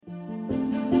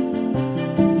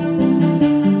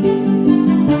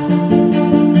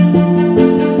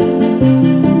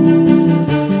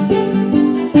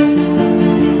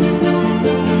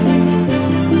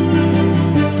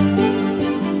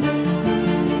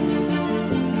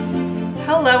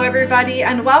Hello, everybody,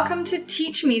 and welcome to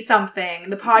Teach Me Something,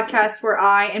 the podcast where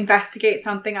I investigate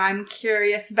something I'm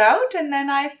curious about, and then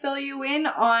I fill you in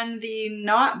on the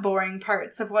not boring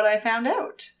parts of what I found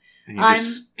out. And you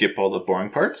just skip all the boring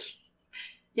parts?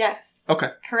 Yes. Okay.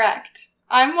 Correct.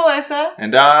 I'm Melissa.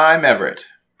 And I'm Everett.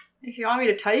 If you want me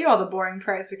to tell you all the boring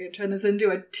parts, we could turn this into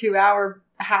a 2-hour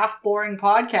half boring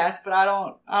podcast, but I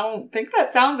don't think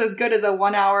that sounds as good as a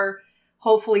 1 hour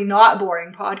hopefully not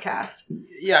boring podcast.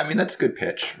 Yeah, I mean, that's a good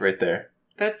pitch right there.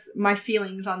 That's my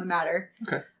feelings on the matter.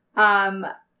 Okay.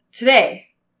 Today,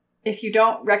 if you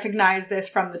don't recognize this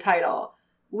from the title,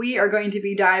 we are going to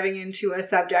be diving into a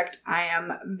subject I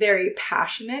am very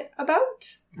passionate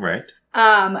about. Right.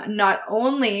 Not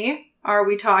only are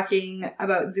we talking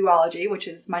about zoology, which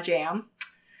is my jam,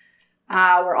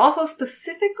 we're also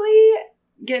specifically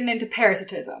getting into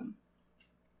parasitism.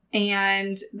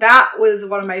 And that was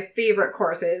one of my favorite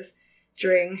courses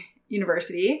during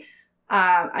university.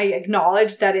 I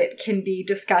acknowledge that it can be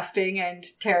disgusting and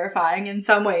terrifying in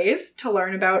some ways to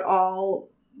learn about all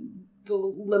the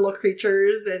little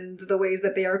creatures and the ways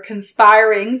that they are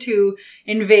conspiring to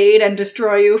invade and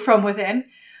destroy you from within.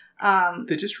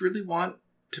 They just really want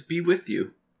to be with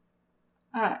you.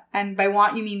 And by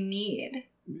want, you mean need,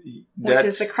 which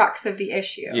is the crux of the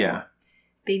issue. Yeah.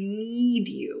 They need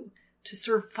you to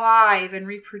survive and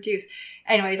reproduce.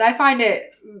 Anyways, I find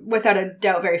it, without a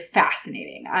doubt, very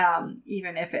fascinating,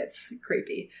 even if it's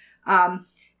creepy.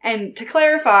 And to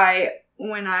clarify,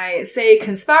 when I say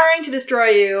conspiring to destroy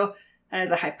you, that is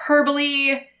a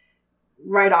hyperbole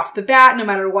right off the bat. No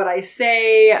matter what I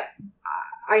say,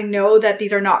 I know that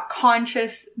these are not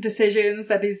conscious decisions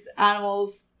that these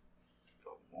animals,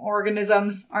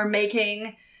 organisms are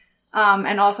making.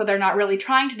 And also they're not really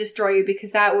trying to destroy you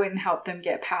because that wouldn't help them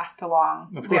get passed along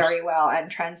very well and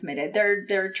transmitted.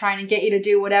 They're trying to get you to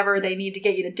do whatever they need to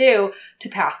get you to do to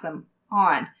pass them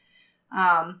on.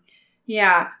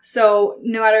 So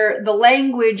no matter the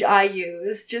language I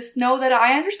use, just know that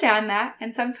I understand that.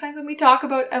 And sometimes when we talk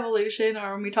about evolution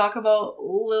or when we talk about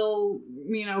little,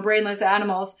 brainless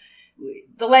animals,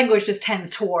 the language just tends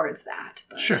towards that.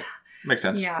 But, sure. Makes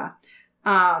sense. Yeah.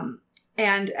 And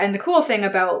the cool thing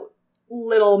about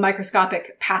little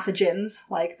microscopic pathogens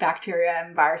like bacteria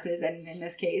and viruses, and in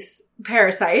this case,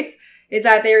 parasites, is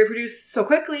that they reproduce so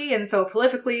quickly and so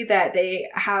prolifically that they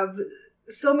have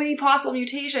so many possible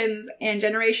mutations and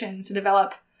generations to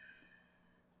develop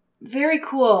very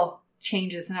cool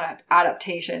changes and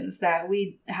adaptations that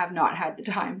we have not had the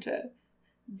time to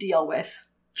deal with.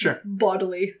 Sure.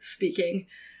 Bodily speaking.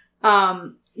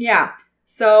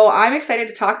 So I'm excited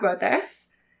to talk about this.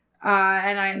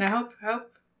 And I hope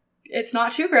it's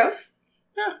not too gross.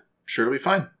 Yeah, sure it'll be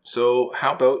fine. So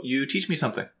how about you teach me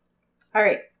something? All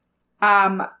right.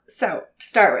 So to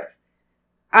start with,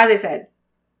 as I said,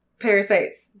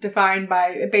 parasites defined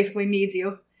by, it basically needs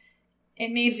you.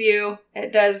 It needs you.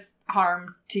 It does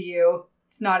harm to you.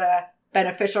 It's not a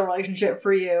beneficial relationship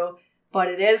for you, but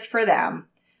it is for them.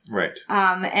 Right.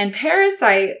 And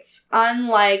parasites,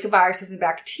 unlike viruses and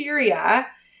bacteria,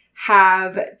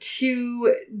 have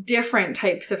two different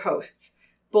types of hosts,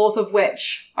 both of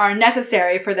which are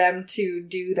necessary for them to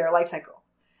do their life cycle.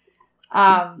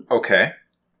 Okay.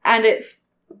 And it's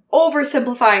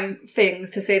oversimplifying things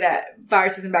to say that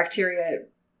viruses and bacteria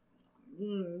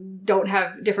don't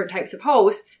have different types of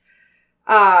hosts,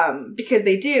 because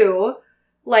they do.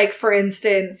 Like, for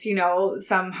instance,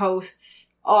 some hosts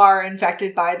are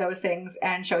infected by those things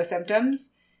and show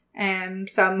symptoms. And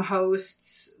some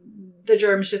hosts, the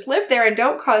germs just live there and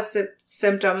don't cause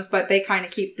symptoms, but they kind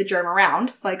of keep the germ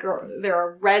around. Like, they're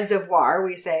a reservoir,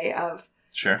 we say, of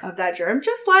that germ.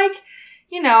 Just like,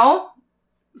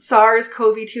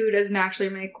 SARS-CoV-2 doesn't actually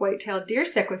make white-tailed deer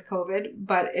sick with COVID,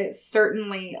 but it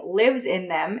certainly lives in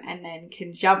them and then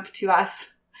can jump to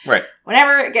us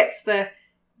whenever it gets the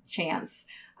chance.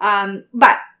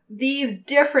 But these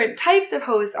different types of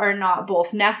hosts are not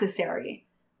both necessary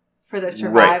for the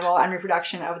survival and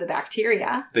reproduction of the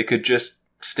bacteria. They could just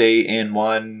stay in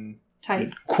one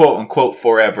type, quote unquote,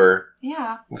 forever.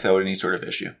 Yeah. Without any sort of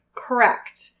issue.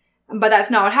 Correct. But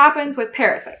that's not what happens with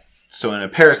parasites. So in a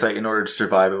parasite, in order to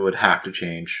survive, it would have to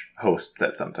change hosts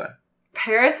at some time.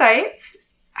 Parasites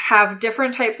have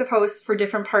different types of hosts for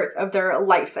different parts of their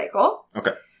life cycle.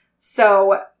 Okay.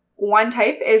 So one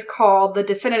type is called the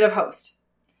definitive host.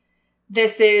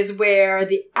 This is where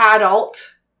the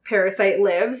adult parasite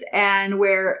lives and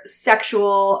where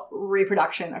sexual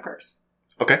reproduction occurs.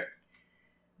 Okay.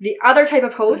 The other type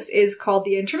of host is called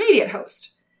the intermediate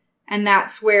host. And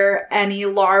that's where any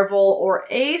larval or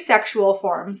asexual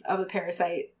forms of the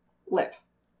parasite live.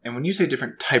 And when you say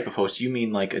different type of host, you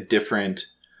mean like a different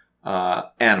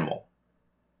animal?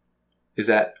 Is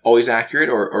that always accurate,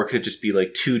 or could it just be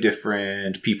like two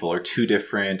different people or two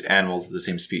different animals of the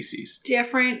same species?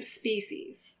 Different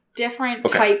species. Different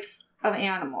Okay. types of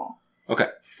animal. Okay.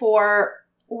 For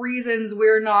reasons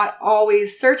we're not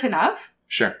always certain of.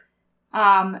 Sure.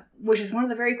 Which is one of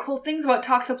the very cool things about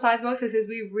Toxoplasmosis is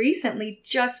we recently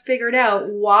just figured out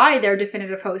why their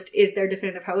definitive host is their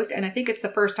definitive host. And I think it's the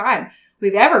first time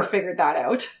we've ever figured that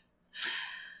out.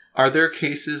 Are there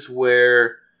cases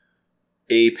where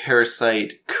a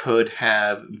parasite could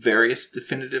have various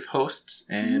definitive hosts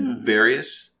and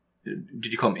various,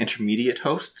 did you call them intermediate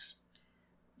hosts?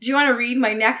 Do you want to read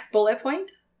my next bullet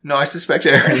point? No, I suspect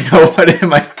I already know what it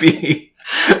might be.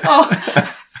 Oh,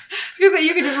 I was going to say,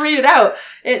 you can just read it out.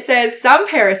 It says, some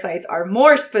parasites are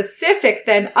more specific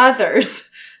than others.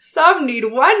 Some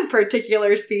need one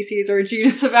particular species or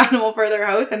genus of animal for their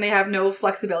host, and they have no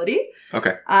flexibility.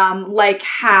 Okay. Like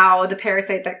how the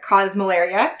parasite that causes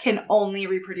malaria can only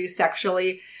reproduce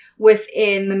sexually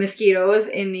within the mosquitoes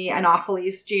in the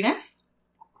Anopheles genus.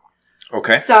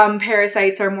 Okay. Some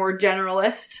parasites are more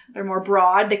generalist. They're more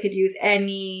broad. They could use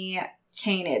any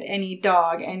canid, any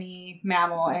dog, any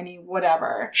mammal, any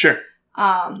whatever. Sure.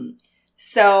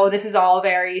 So this is all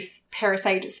very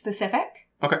parasite specific.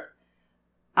 Okay.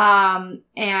 And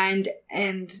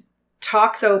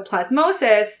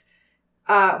toxoplasmosis,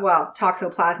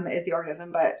 toxoplasma is the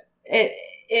organism, but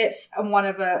it's one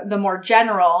of the more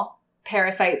general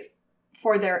parasites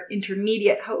for their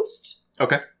intermediate host.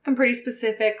 Okay. And pretty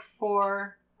specific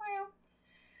for,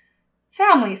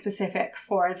 family specific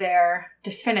for their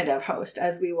definitive host,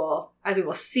 as we will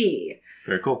see.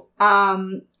 Very cool.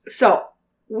 So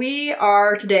we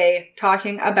are today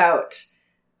talking about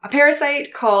a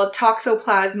parasite called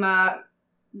Toxoplasma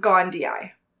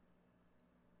gondii.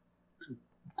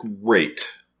 Great.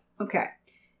 Okay.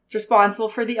 It's responsible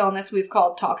for the illness we've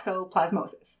called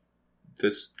toxoplasmosis.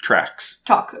 This tracks.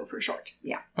 Toxo for short.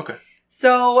 Yeah. Okay.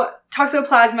 So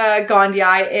Toxoplasma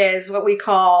gondii is what we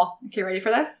call, okay, ready for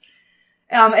this?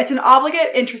 It's an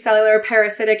obligate intracellular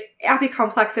parasitic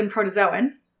apicomplexan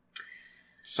protozoan.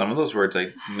 Some of those words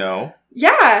I know.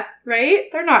 Yeah, right?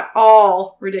 They're not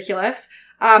all ridiculous.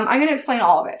 I'm going to explain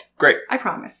all of it. Great. I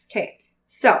promise. Okay.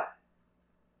 So,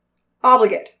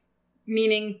 obligate,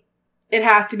 meaning it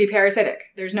has to be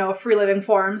parasitic. There's no free-living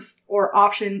forms or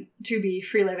option to be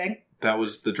free-living. That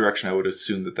was the direction I would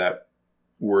assume that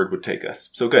word would take us.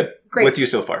 So good. Great. With you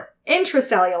so far.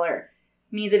 Intracellular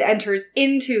means it enters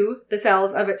into the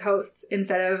cells of its hosts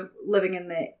instead of living in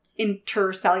the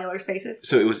intercellular spaces.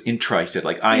 So it was intra, you said,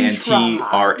 like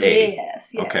I-N-T-R-A.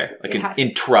 Yes. Okay. Like an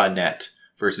intranet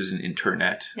versus an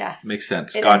internet. Yes. Makes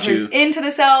sense. It Got enters you. into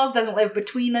the cells, doesn't live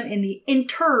between them in the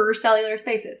intercellular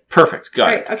spaces. Perfect.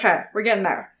 Got it. Okay. We're getting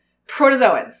there.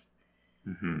 Protozoans.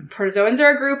 Mm-hmm. Protozoans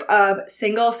are a group of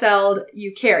single-celled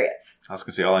eukaryotes. I was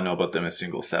going to say, all I know about them is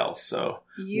single cell, so...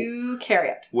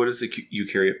 Eukaryote. What does the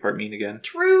eukaryote part mean again?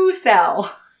 True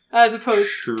cell, as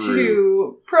opposed True.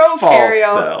 to False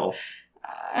prokaryotes. cell.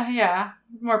 Yeah,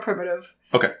 more primitive.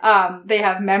 Okay. They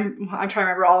have I'm trying to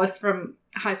remember all this from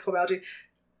high school biology.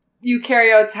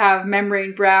 Eukaryotes have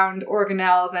membrane-bound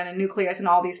organelles and a nucleus and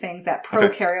all these things that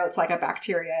prokaryotes, like a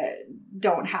bacteria,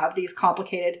 don't have these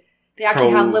complicated... They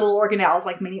actually have little organelles,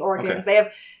 like mini organs. Okay. They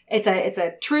have, it's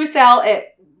a true cell.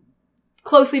 It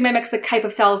closely mimics the type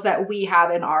of cells that we have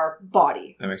in our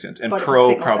body. That makes sense. And But pro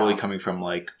it's a single probably cell. coming from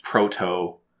like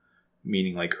proto,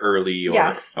 meaning like early or...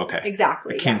 Yes. Okay.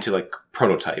 Exactly. Akin to like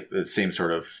prototype, the same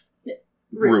sort of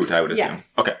root I would assume.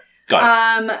 Yes. Okay.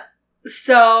 Got it.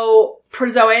 So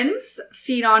protozoans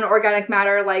feed on organic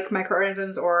matter like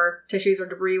microorganisms or tissues or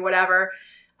debris, whatever.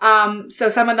 So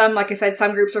some of them, like I said,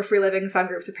 some groups are free-living, some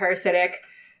groups are parasitic.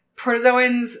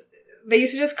 Protozoans, they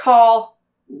used to just call,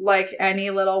 like, any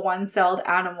little one-celled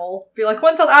animal, be like,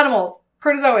 one-celled animals,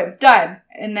 protozoans, done.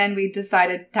 And then we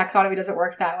decided taxonomy doesn't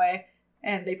work that way.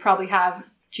 And they probably have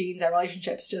genes and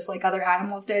relationships just like other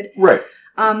animals did. Right.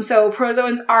 So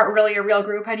protozoans aren't really a real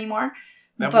group anymore.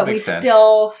 That But would we make sense.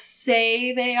 still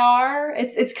say they are.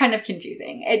 It's kind of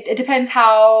confusing. It depends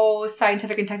how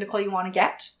scientific and technical you want to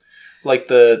get. Like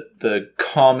the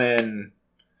common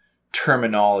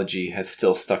terminology has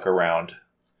still stuck around.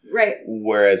 Right.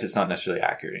 Whereas it's not necessarily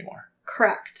accurate anymore.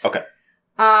 Correct. Okay.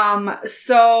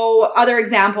 So other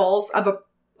examples of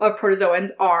protozoans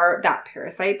are that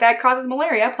parasite that causes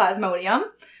malaria, Plasmodium,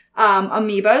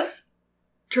 amoebas,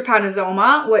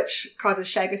 trypanosoma, which causes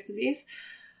Chagas disease.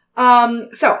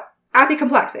 So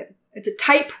apicomplexan. It's a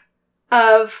type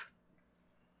of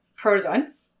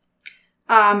protozoan.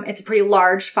 It's a pretty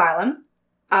large phylum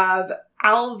of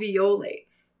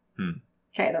alveolates.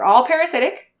 Okay, they're all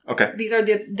parasitic. Okay.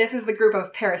 This is the group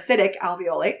of parasitic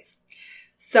alveolates.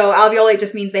 So alveoli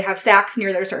just means they have sacs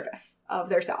near their surface of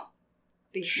their cell.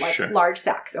 These large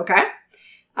sacs, okay?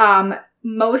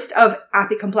 Most of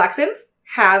apicomplexans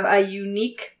have a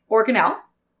unique organelle.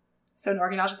 So an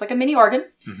organelle is just like a mini organ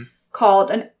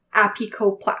called an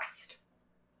apicoplast.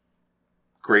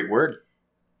 Great word.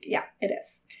 Yeah, it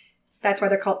is. That's why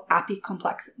they're called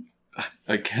apicomplexans.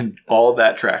 Again, all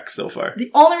that tracks so far.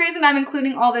 The only reason I'm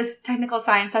including all this technical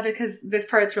science stuff is because this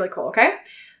part's really cool, okay?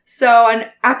 So an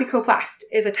apicoplast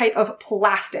is a type of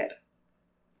plastid.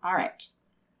 All right.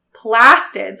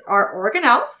 Plastids are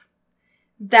organelles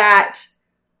that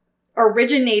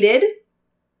originated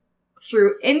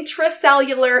through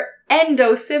intracellular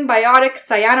endosymbiotic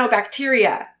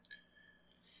cyanobacteria.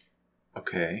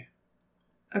 Okay.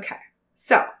 Okay.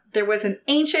 So there was an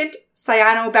ancient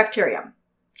cyanobacterium.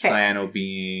 Okay. Cyano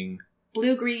being...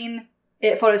 blue-green.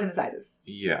 It photosynthesizes.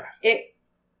 Yeah. It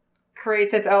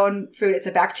creates its own food. It's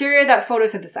a bacteria that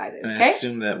photosynthesizes. And okay? I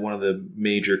assume that one of the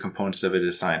major components of it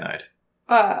is cyanide.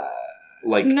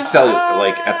 Like no,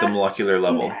 like at the molecular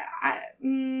level.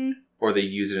 Or they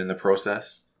use it in the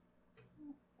process.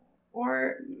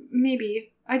 Or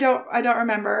maybe. I don't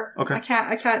remember. Okay.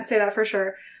 I can't say that for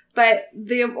sure. But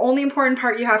the only important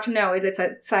part you have to know is it's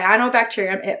a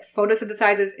cyanobacterium. It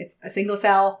photosynthesizes. It's a single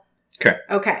cell.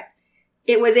 Okay.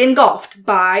 It was engulfed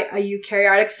by a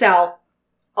eukaryotic cell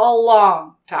a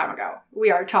long time ago. We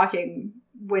are talking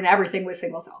when everything was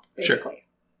single celled, basically.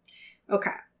 Sure.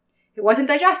 Okay. It wasn't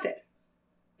digested.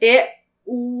 It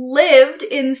lived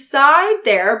inside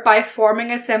there by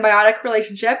forming a symbiotic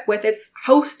relationship with its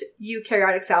host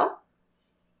eukaryotic cell.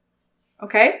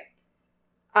 Okay?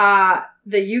 The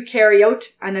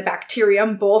eukaryote and the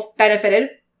bacterium both benefited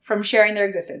from sharing their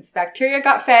existence. Bacteria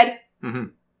got fed. Mm-hmm.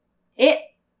 It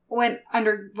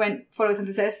underwent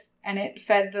photosynthesis and it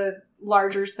fed the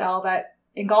larger cell that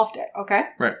engulfed it. Okay?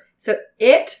 Right. So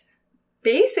it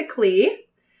basically,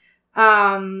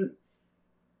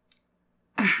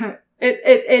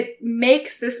 it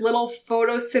makes this little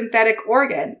photosynthetic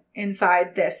organ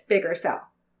inside this bigger cell.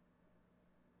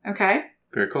 Okay?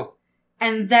 Very cool.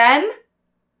 And then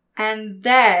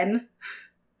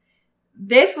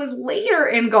this was later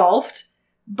engulfed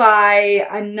by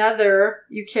another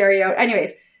eukaryote.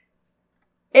 Anyways,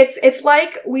 it's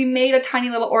like we made a tiny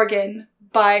little organ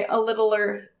by a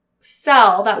littler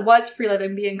cell that was free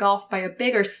living be engulfed by a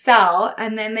bigger cell,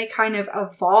 and then they kind of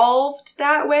evolved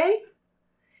that way.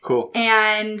 Cool.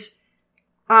 And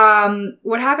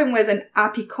what happened was an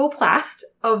apicoplast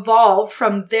evolved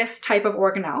from this type of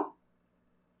organelle.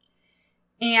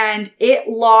 And it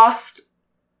lost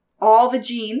all the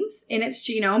genes in its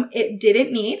genome it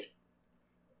didn't need.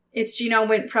 Its genome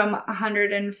went from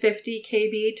 150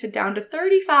 kb to down to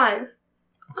 35.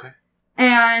 Okay.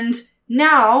 And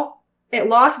now it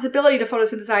lost its ability to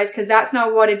photosynthesize because that's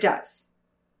not what it does.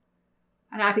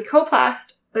 An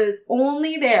apicoplast is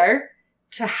only there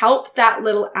to help that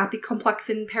little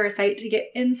apicomplexan parasite to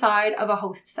get inside of a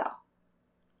host cell.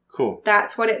 Cool.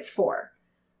 That's what it's for.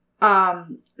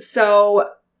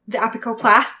 So the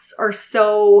apicoplasts are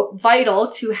so vital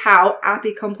to how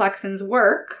apicomplexans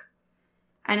work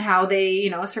and how they,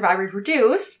 survive and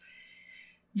reproduce,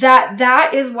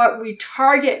 that is what we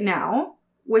target now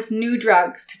with new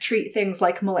drugs to treat things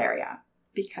like malaria,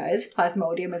 because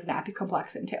Plasmodium is an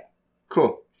apicomplexan too.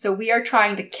 Cool. So we are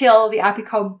trying to kill the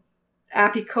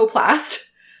apicoplast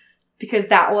because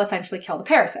that will essentially kill the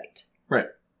parasite. Right.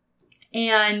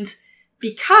 And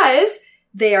because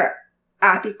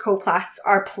apicoplasts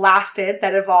are plastids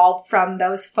that evolved from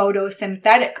those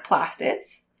photosynthetic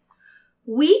plastids,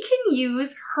 we can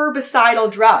use herbicidal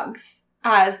drugs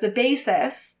as the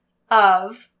basis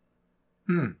of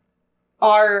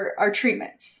our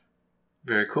treatments.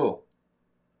 Very cool.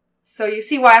 So you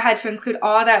see why I had to include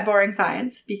all that boring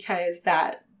science, because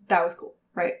that was cool,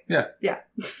 right? Yeah. Yeah.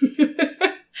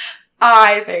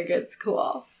 I think it's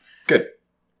cool. Good.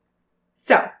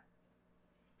 So,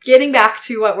 getting back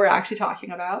to what we're actually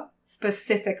talking about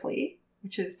specifically,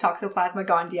 which is Toxoplasma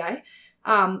gondii.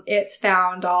 It's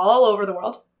found all over the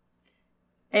world.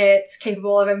 It's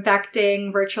capable of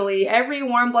infecting virtually every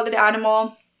warm-blooded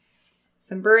animal.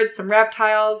 Some birds, some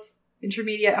reptiles.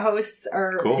 Intermediate hosts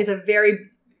is a very,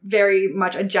 very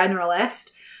much a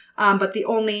generalist. But the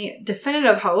only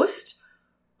definitive host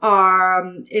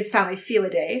is family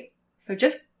Felidae. So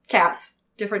just cats,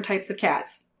 different types of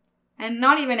cats. And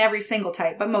not even every single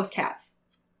type, but most cats.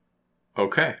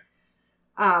 Okay.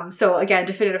 So again,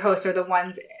 definitive hosts are the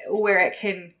ones where it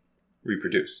can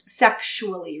reproduce.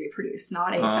 Sexually reproduce,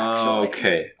 not asexually.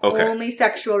 Okay. Only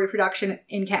sexual reproduction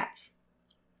in cats.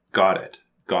 Got it.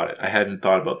 I hadn't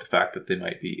thought about the fact that they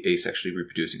might be asexually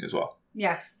reproducing as well.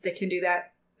 Yes, they can do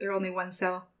that They're only one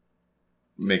cell.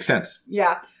 Makes sense.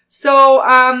 Yeah. So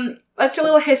let's do a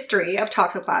little history of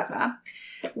Toxoplasma.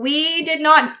 We did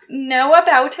not know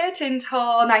about it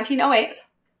until 1908.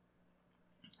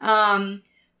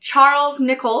 Charles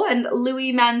Nicholl and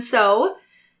Louis Manceau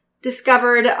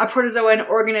discovered a protozoan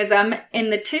organism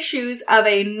in the tissues of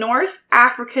a North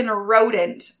African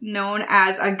rodent known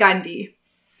as a Gundie,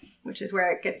 which is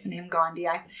where it gets the name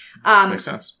Gondii. Makes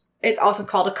sense. It's also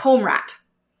called a comb rat.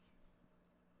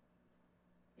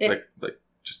 Like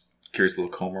just carries a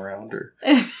little comb around, or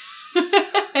I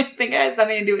think it has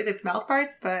something to do with its mouth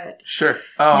parts, but sure.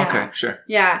 Oh, yeah. okay, sure.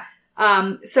 Yeah.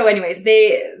 So anyways,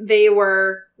 they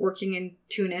were working in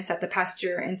Tunis at the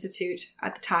Pasteur Institute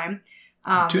at the time.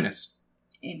 Tunis.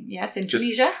 In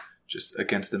Tunisia. Just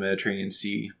against the Mediterranean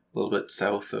Sea, a little bit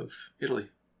south of Italy.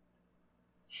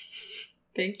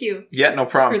 Thank you. Yeah, no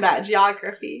problem. For that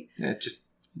geography. Yeah,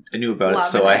 I knew about it,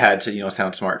 so it. I had to,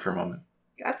 sound smart for a moment.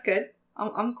 That's good.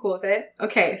 I'm cool with it.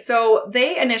 Okay, so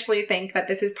they initially think that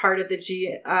this is part of the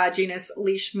genus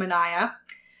Leishmania.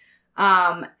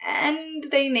 And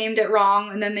they named it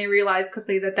wrong, and then they realized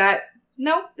quickly that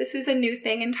no, this is a new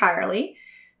thing entirely.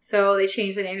 So they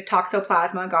changed the name to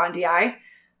Toxoplasma gondii.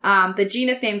 The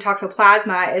genus name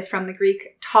Toxoplasma is from the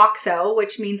Greek toxo,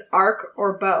 which means arc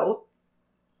or bow,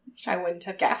 which I wouldn't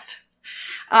have guessed.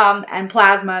 And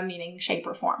plasma meaning shape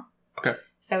or form. Okay.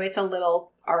 So it's a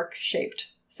little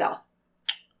arc-shaped cell.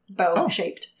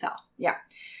 Bow-shaped cell. Yeah.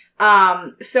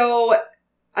 So,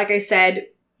 like I said,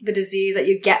 the disease that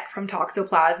you get from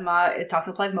Toxoplasma is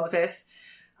Toxoplasmosis.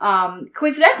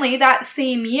 Coincidentally, that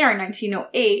same year, in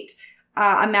 1908,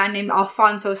 a man named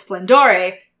Alfonso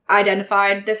Splendore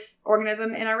identified this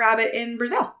organism in a rabbit in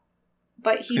Brazil.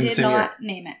 But he did not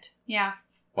name it. Yeah.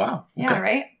 Wow. Okay. Yeah,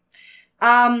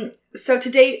 right? So to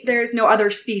date, there's no other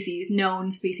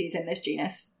known species in this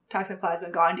genus.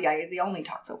 Toxoplasma gondii is the only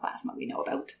Toxoplasma we know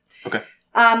about. Okay.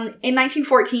 In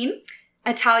 1914,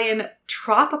 Italian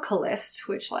tropicalist,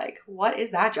 which, what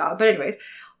is that job? But anyways,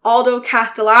 Aldo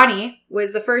Castellani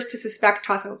was the first to suspect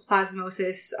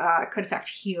Toxoplasmosis could affect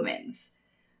humans.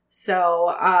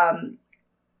 So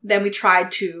then we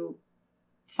tried to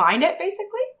find it,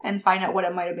 basically, and find out what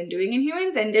it might have been doing in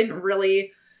humans, and didn't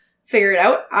really figure it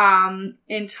out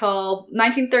until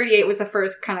 1938 was the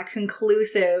first kind of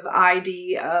conclusive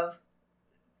ID of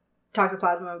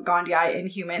Toxoplasma gondii in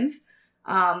humans.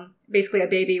 Basically, a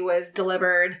baby was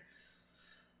delivered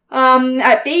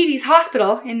at Baby's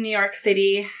Hospital in New York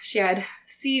City. She had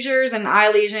seizures and eye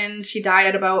lesions. She died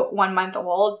at about 1 month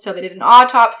old. So they did an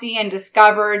autopsy and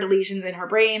discovered lesions in her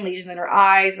brain, lesions in her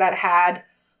eyes that had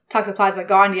Toxoplasma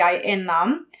gondii in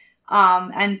them.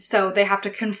 And so they have to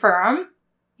confirm,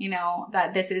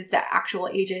 that this is the actual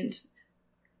agent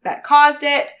that caused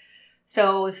it.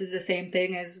 So this is the same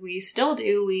thing as we still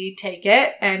do. We take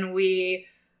it and we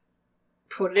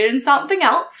put it in something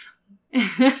else.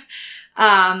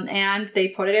 And they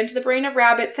put it into the brain of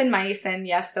rabbits and mice. And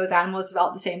yes, those animals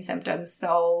develop the same symptoms.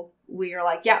 So we are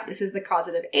like, yeah, this is the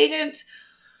causative agent.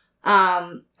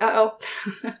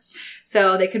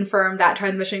 So they confirmed that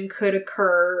transmission could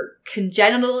occur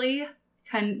congenitally.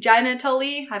 I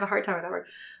have a hard time with that word.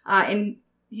 In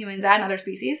humans and other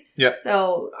species. Yeah.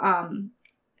 So,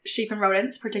 sheep and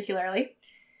rodents particularly.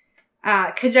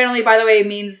 Congenitally, by the way,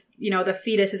 means, the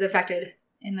fetus is affected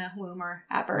in the womb or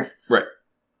at birth. Right.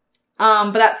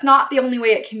 But that's not the only way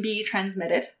it can be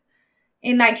transmitted.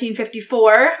 In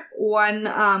 1954,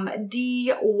 one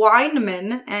D.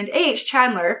 Weinman and H.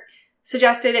 Chandler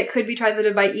suggested it could be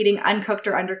transmitted by eating uncooked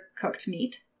or undercooked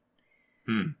meat.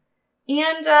 And,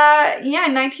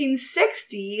 in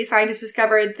 1960, scientists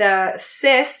discovered the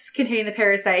cysts containing the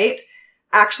parasite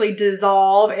actually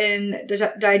dissolve in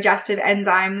digestive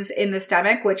enzymes in the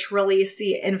stomach, which release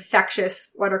the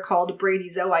infectious, what are called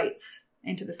bradyzoites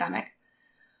into the stomach.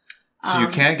 So you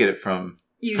can get it from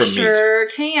sure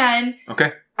meat. Can.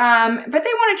 Okay. But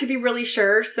they wanted to be really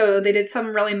sure, so they did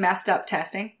some really messed up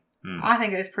testing. I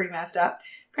think it was pretty messed up.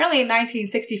 Apparently in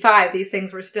 1965, these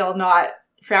things were still not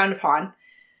frowned upon.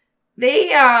 They,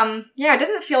 it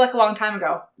doesn't feel like a long time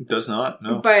ago. It does not,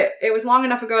 no. But it was long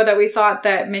enough ago that we thought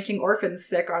that making orphans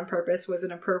sick on purpose was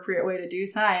an appropriate way to do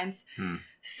science.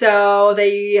 So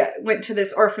they went to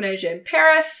this orphanage in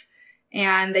Paris,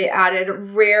 and they added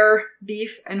rare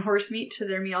beef and horse meat to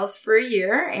their meals for a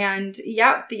year. And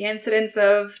the incidence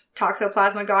of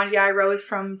Toxoplasma gondii rose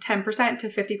from 10% to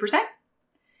 50%.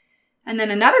 And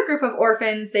then another group of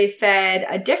orphans, they fed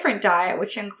a different diet,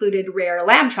 which included rare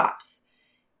lamb chops.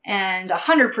 And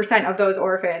 100% of those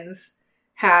orphans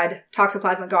had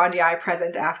Toxoplasma gondii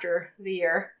present after the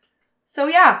year.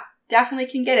 So definitely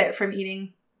can get it from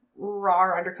eating raw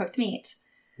or undercooked meat.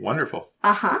 Wonderful.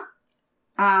 Uh-huh.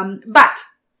 But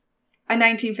a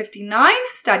 1959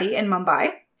 study in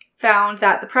Mumbai found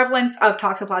that the prevalence of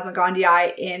Toxoplasma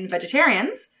gondii in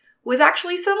vegetarians was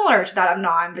actually similar to that of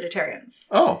non-vegetarians.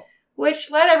 Oh.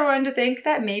 Which led everyone to think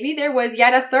that maybe there was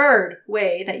yet a third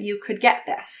way that you could get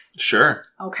this. Sure.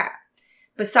 Okay.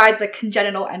 Besides the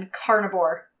congenital and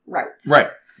carnivore routes. Right.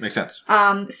 Makes sense.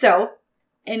 So,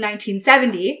 in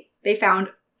 1970, they found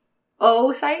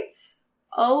oocytes.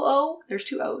 There's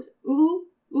 2 O's.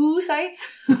 Oocytes.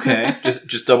 Okay.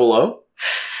 Just double O?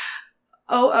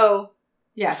 O.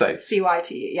 Yes. Sites.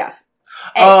 CYT. Yes.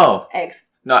 Eggs.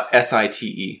 Not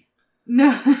SITE.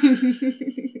 No.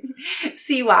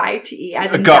 CYTE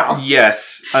as in cell.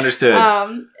 Yes. Understood.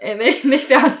 And they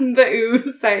found the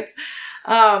oocytes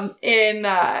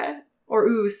or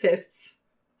oocysts.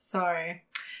 Sorry.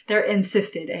 They're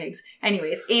encysted eggs.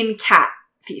 Anyways, in cat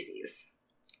feces.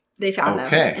 They found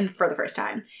them for the first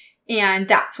time. And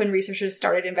that's when researchers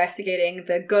started investigating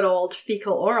the good old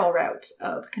fecal-oral route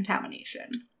of contamination.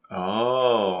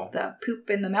 Oh. The poop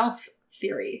in the mouth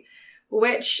theory.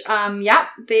 Which,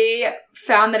 they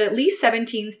found that at least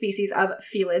 17 species of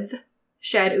felids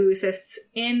shed oocysts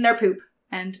in their poop,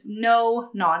 and no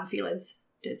non-felids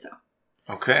did so.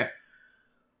 Okay.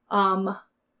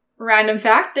 Random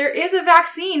fact, there is a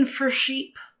vaccine for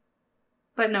sheep,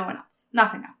 but no one else.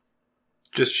 Nothing else.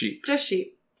 Just sheep. Just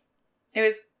sheep. It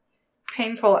was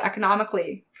painful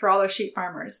economically for all those sheep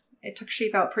farmers. It took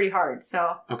sheep out pretty hard,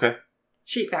 so. Okay.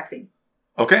 Sheep vaccine.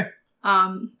 Okay.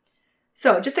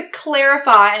 So just to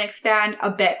clarify and expand a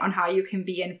bit on how you can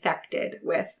be infected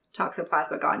with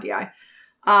Toxoplasma gondii,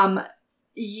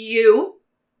 you,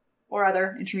 or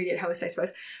other intermediate hosts, I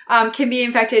suppose, can be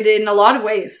infected in a lot of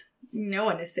ways. No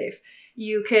one is safe.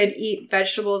 You could eat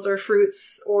vegetables or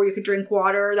fruits, or you could drink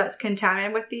water that's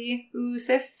contaminated with the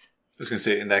oocysts. I was going to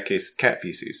say, in that case, cat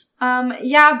feces.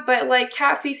 Yeah, but like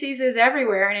cat feces is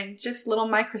everywhere, and it's just little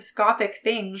microscopic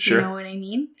things, sure. You know what I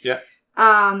mean? Yeah.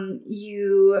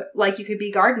 You could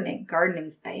be gardening.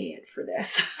 Gardening's bad for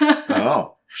this.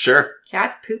 Oh, sure.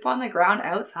 Cats poop on the ground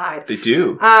outside. They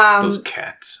do. Those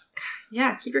cats.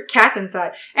 Yeah, keep your cats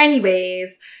inside.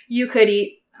 Anyways, you could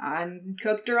eat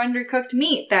uncooked or undercooked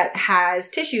meat that has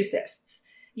tissue cysts.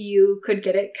 You could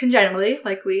get it congenitally,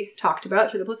 like we talked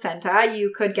about, through the placenta.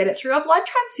 You could get it through a blood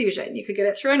transfusion. You could get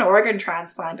it through an organ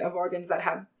transplant of organs that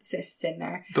have cysts in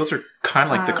there. Those are kind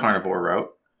of like the carnivore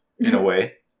route, in a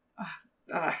way.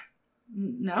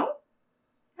 No?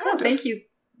 I don't think you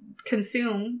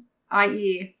consume,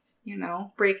 i.e.,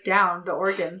 break down the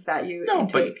organs that you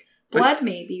intake. Blood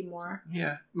maybe more.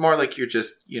 Yeah. More like you're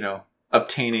just,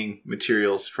 obtaining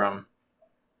materials from,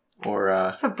 or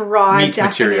it's a broad meat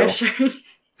definition. Material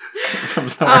from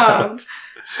somewhere else.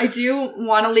 I do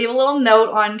want to leave a little note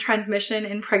on transmission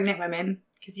in pregnant women,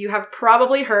 because you have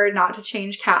probably heard not to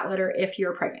change cat litter if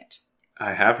you're pregnant.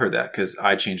 I have heard that, because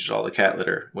I changed all the cat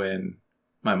litter when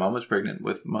my mom was pregnant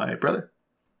with my brother.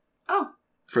 Oh.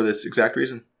 For this exact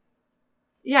reason.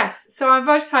 Yes. So I'm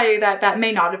about to tell you that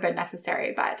may not have been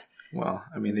necessary, but... Well,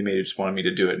 I mean, they may have just wanted me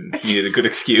to do it and needed a good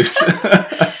excuse.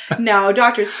 No,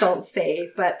 doctors still say,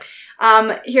 but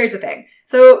here's the thing.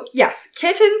 So, yes,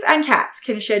 kittens and cats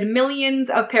can shed millions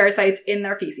of parasites in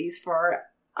their feces for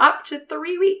up to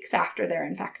 3 weeks after they're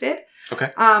infected.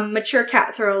 Okay. Mature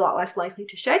cats are a lot less likely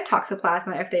to shed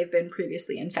toxoplasma if they've been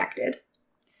previously infected.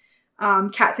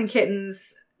 Cats and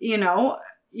kittens,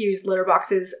 use litter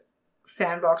boxes,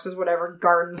 sandboxes, whatever,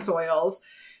 garden soils.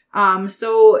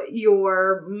 So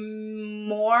you're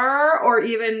more or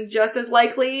even just as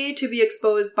likely to be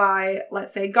exposed by,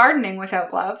 let's say, gardening without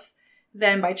gloves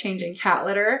than by changing cat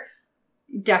litter.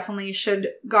 Definitely should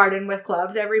garden with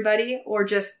gloves, everybody, or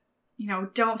just,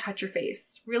 don't touch your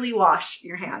face. Really wash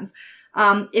your hands.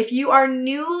 If you are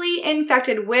newly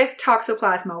infected with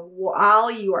Toxoplasma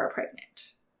while you are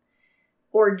pregnant,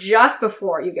 or just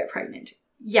before you get pregnant,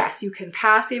 yes, you can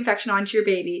pass the infection on to your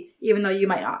baby, even though you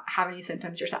might not have any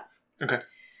symptoms yourself. Okay.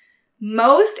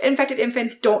 Most infected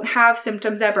infants don't have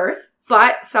symptoms at birth,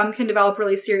 but some can develop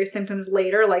really serious symptoms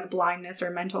later, like blindness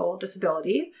or mental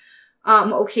disability.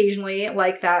 Occasionally,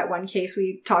 like that one case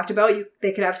we talked about,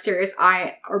 they could have serious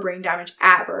eye or brain damage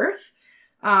at birth.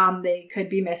 They could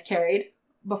be miscarried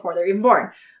before they're even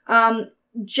born.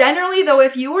 Generally, though,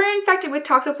 if you were infected with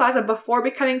Toxoplasma before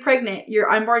becoming pregnant,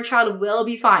 your unborn child will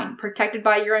be fine, protected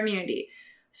by your immunity.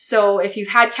 So if you've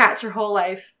had cats your whole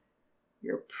life,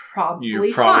 you're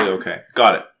probably fine. Okay.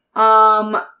 Got it.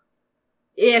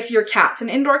 If your cat's an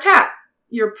indoor cat,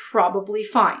 you're probably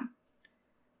fine.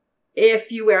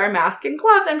 If you wear a mask and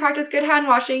gloves and practice good hand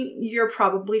washing, you're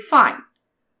probably fine.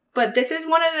 But this is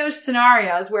one of those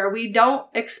scenarios where we don't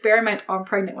experiment on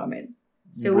pregnant women.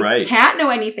 So we can't know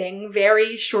anything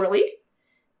very surely.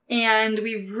 And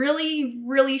we really,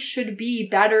 really should be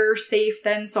better safe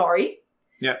than sorry.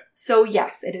 Yeah. So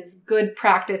yes, it is good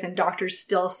practice, and doctors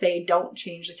still say don't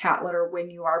change the cat litter when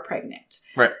you are pregnant.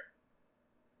 Right.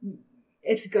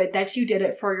 It's good that you did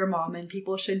it for your mom, and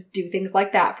people should do things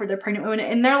like that for their pregnant women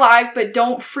in their lives, but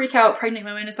don't freak out pregnant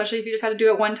women, especially if you just had to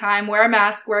do it one time. Wear a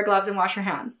mask, wear gloves, and wash your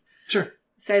hands. Sure.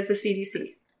 Says the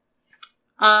CDC.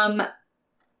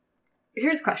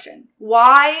 Here's a question.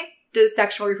 Why does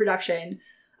sexual reproduction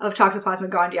of Toxoplasma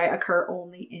gondii occur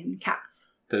only in cats?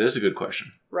 That is a good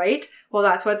question. Right? Well,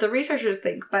 that's what the researchers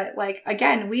think. But,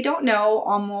 again, we don't know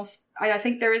I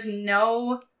think there is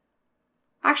no...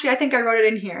 Actually, I think I wrote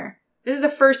it in here. This is the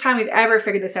first time we've ever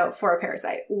figured this out for a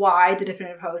parasite. Why the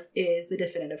definitive host is the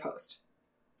definitive host.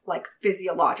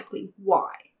 Physiologically,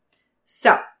 why?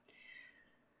 So,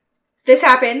 this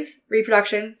happens,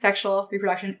 sexual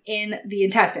reproduction, in the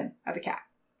intestine of the cat.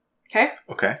 Okay?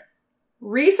 Okay.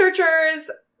 Researchers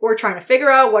were trying to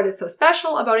figure out what is so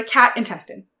special about a cat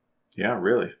intestine. Yeah,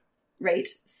 really. Right?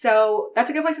 So, that's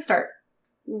a good place to start.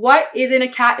 What is in a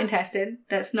cat intestine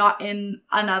that's not in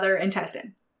another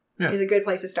intestine? Yeah. Is a good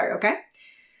place to start, okay?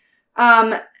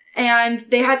 And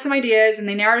they had some ideas and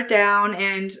they narrowed it down,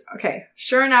 and okay,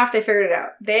 sure enough, they figured it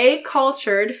out. They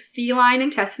cultured feline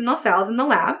intestinal cells in the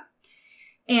lab,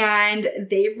 and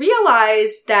they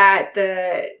realized that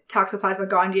the Toxoplasma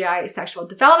gondii sexual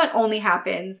development only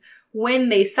happens when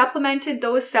they supplemented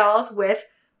those cells with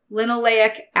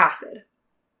linoleic acid.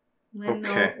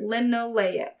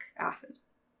 Linoleic acid.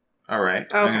 All right.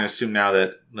 Okay. I'm going to assume now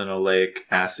that linoleic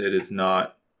acid is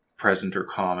not present or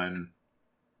common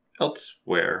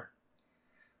elsewhere.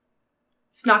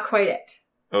 It's not quite it.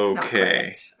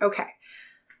 Okay. Okay.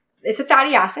 It's a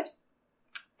fatty acid,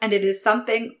 and it is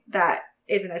something that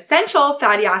is an essential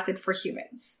fatty acid for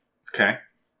humans. Okay.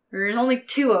 There's only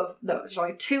 2 of those. There's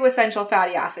only 2 essential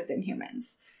fatty acids in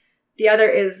humans. The other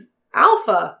is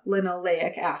alpha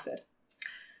linoleic acid.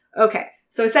 Okay.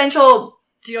 So essential,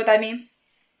 do you know what that means?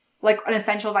 Like an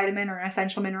essential vitamin or an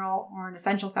essential mineral or an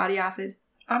essential fatty acid?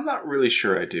 I'm not really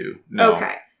sure I do. No.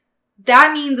 Okay.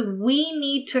 That means we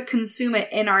need to consume it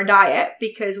in our diet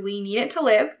because we need it to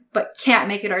live, but can't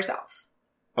make it ourselves.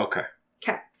 Okay.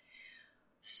 Okay.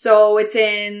 So it's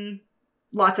in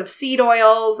lots of seed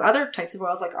oils, other types of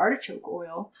oils like artichoke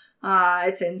oil.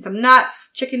 It's in some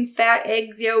nuts, chicken fat,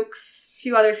 eggs, yolks, a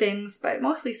few other things, but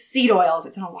mostly seed oils.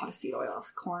 It's in a lot of seed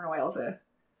oils. Corn oil's a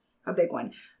big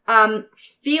one.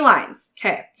 Felines.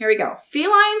 Okay, here we go.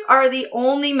 Felines are the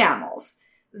only mammals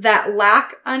that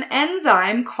lack an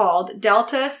enzyme called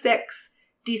delta-6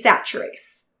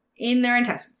 desaturase in their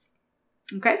intestines.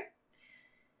 Okay?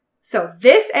 So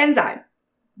this enzyme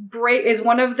is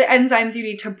one of the enzymes you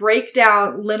need to break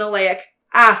down linoleic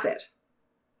acid.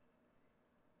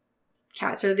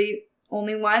 Cats are the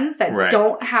only ones that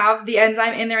don't have the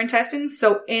enzyme in their intestines.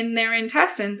 So in their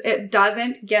intestines, it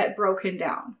doesn't get broken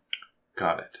down.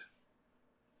 Got it.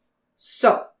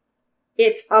 So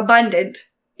it's abundant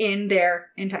in their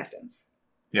intestines.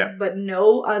 Yeah. But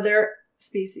no other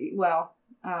species,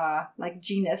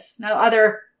 genus, no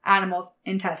other animals'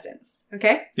 intestines.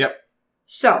 Okay? Yep.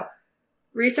 So,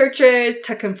 researchers,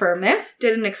 to confirm this,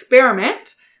 did an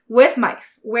experiment with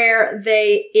mice where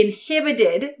they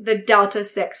inhibited the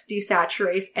delta-6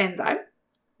 desaturase enzyme.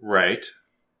 Right.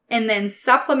 And then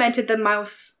supplemented the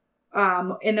mouse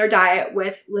in their diet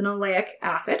with linoleic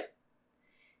acid.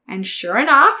 And sure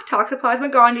enough,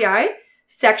 Toxoplasma gondii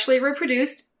sexually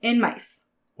reproduced in mice.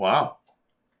 Wow.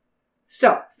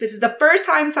 So, this is the first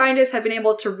time scientists have been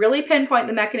able to really pinpoint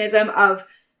the mechanism of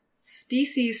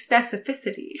species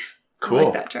specificity. Cool. I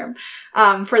like that term.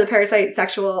 For the parasite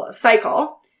sexual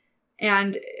cycle.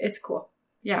 And it's cool.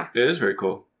 Yeah. It is very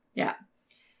cool. Yeah.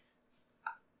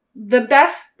 The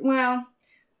best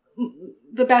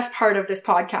part of this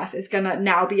podcast is going to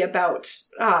now be about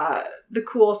the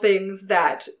cool things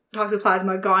that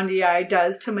Toxoplasma gondii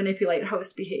does to manipulate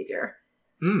host behavior.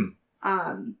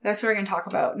 That's what we're going to talk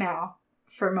about now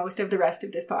for most of the rest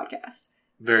of this podcast.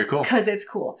 Very cool. Because it's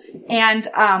cool. And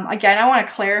again, I want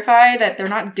to clarify that they're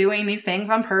not doing these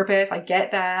things on purpose. I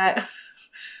get that.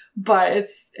 But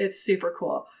it's super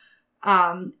cool.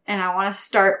 And I want to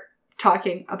start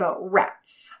talking about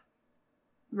rats.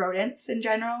 Rodents in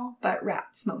general, but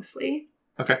rats mostly.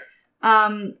 Okay.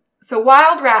 So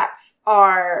wild rats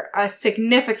are a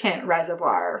significant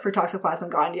reservoir for Toxoplasma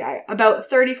gondii. About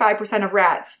 35% of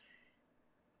rats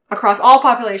across all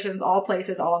populations, all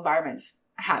places, all environments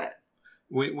have it.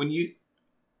 When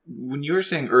you were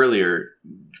saying earlier,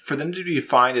 for them to be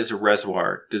defined as a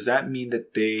reservoir, does that mean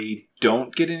that they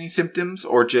don't get any symptoms,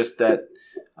 or just that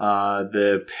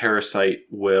the parasite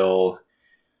will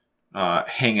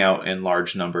hang out in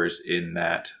large numbers in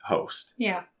that host.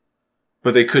 Yeah.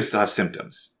 But they could still have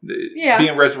symptoms. Yeah. Being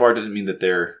a reservoir doesn't mean that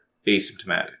they're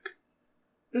asymptomatic.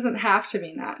 Doesn't have to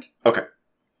mean that. Okay.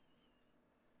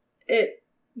 It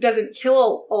doesn't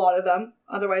kill a lot of them.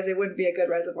 Otherwise, it wouldn't be a good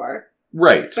reservoir.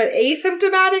 Right. But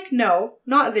asymptomatic? No.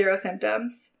 Not zero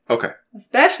symptoms. Okay.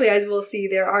 Especially, as we'll see,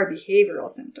 there are behavioral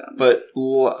symptoms. But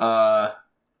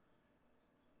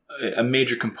a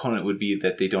major component would be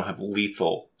that they don't have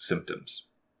lethal symptoms.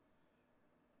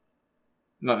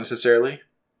 Not necessarily.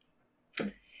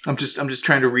 I'm just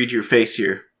trying to read your face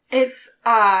here. It's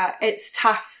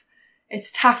tough.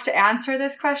 It's tough to answer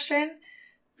this question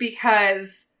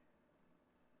because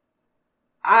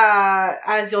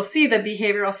as you'll see, the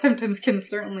behavioral symptoms can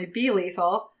certainly be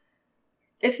lethal.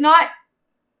 Its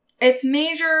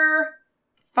major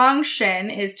function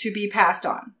is to be passed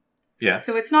on. Yeah.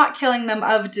 So it's not killing them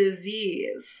of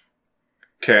disease.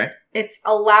 Okay. It's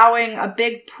allowing a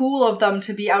big pool of them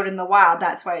to be out in the wild.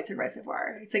 That's why it's a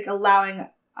reservoir. It's like allowing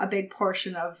a big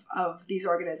portion of these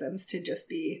organisms to just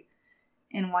be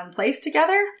in one place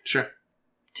together. Sure.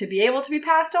 To be able to be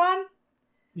passed on.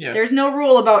 Yeah. There's no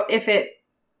rule about if it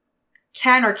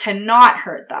can or cannot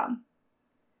hurt them.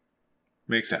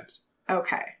 Makes sense.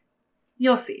 Okay.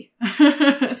 You'll see.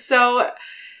 So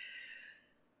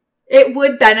it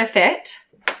would benefit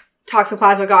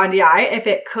Toxoplasma gondii if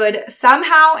it could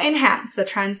somehow enhance the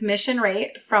transmission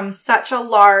rate from such a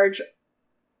large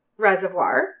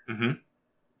reservoir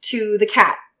to the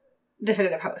cat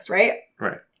definitive host, right?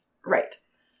 Right. Right.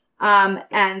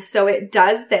 And so it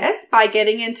does this by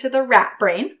getting into the rat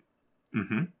brain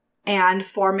and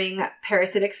forming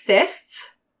parasitic cysts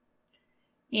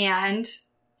and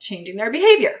changing their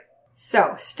behavior.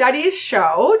 So studies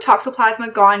show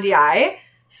Toxoplasma gondii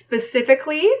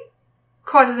specifically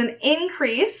causes an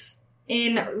increase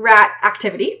in rat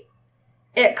activity.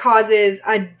 It causes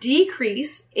a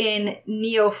decrease in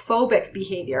neophobic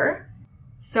behavior.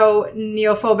 So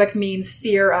neophobic means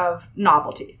fear of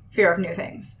novelty, fear of new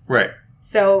things. Right.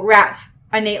 So rats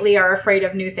innately are afraid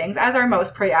of new things, as are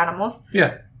most prey animals.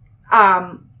 Yeah.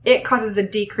 It causes a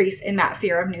decrease in that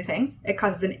fear of new things. It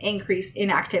causes an increase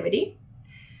in activity.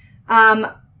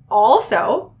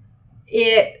 Also,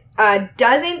 it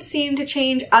doesn't seem to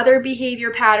change other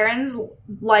behavior patterns,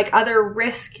 like other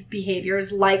risk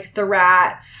behaviors, like the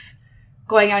rats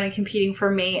going out and competing for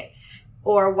mates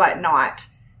or whatnot.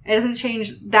 It doesn't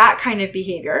change that kind of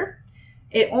behavior.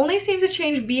 It only seems to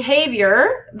change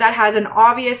behavior that has an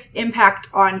obvious impact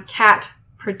on cat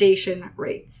predation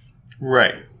rates.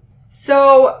 Right.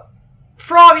 So,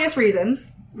 for obvious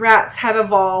reasons, rats have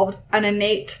evolved an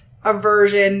innate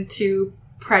aversion to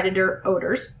predator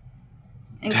odors.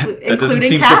 That doesn't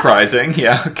seem cats. Surprising.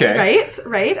 Yeah, okay.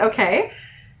 Right, okay.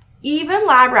 Even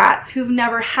lab rats who've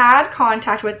never had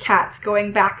contact with cats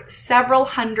going back several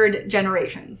hundred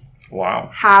generations. Wow.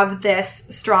 Have this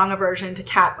strong aversion to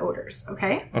cat odors,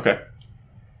 okay? Okay.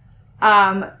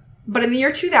 But in the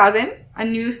year 2000, a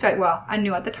new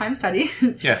at the time study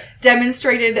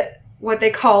demonstrated what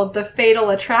they called the fatal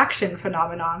attraction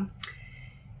phenomenon.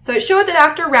 So it showed that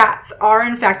after rats are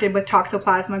infected with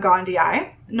Toxoplasma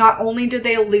gondii, not only do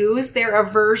they lose their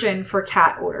aversion for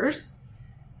cat odors,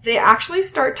 they actually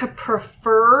start to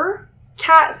prefer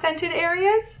cat-scented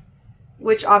areas,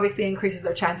 which obviously increases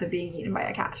their chance of being eaten by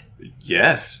a cat.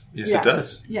 Yes, it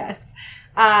does. Yes.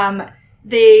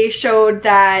 They showed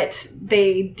that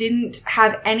they didn't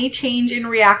have any change in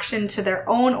reaction to their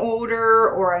own odor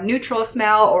or a neutral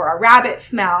smell or a rabbit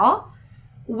smell,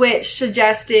 which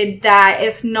suggested that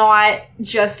it's not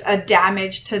just a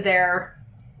damage to their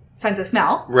sense of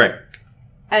smell. Right.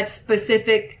 It's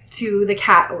specific to the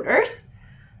cat odors.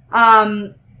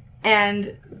 And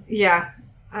yeah,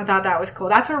 I thought that was cool.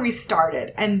 That's where we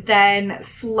started. And then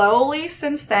slowly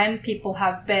since then, people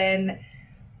have been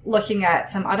looking at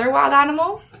some other wild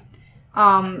animals,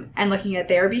 and looking at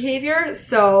their behavior.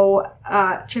 So,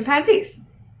 chimpanzees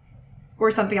were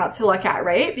something else to look at,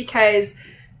 right? Because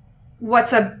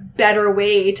what's a better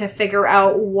way to figure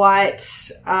out what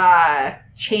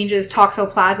changes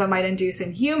toxoplasma might induce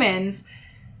in humans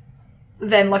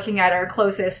than looking at our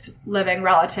closest living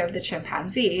relative, the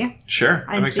chimpanzee. Sure,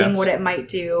 and seeing what it might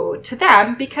do to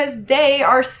them, because they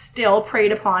are still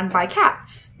preyed upon by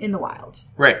cats in the wild.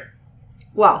 Right.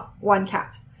 Well, one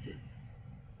cat.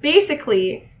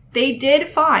 Basically, they did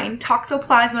find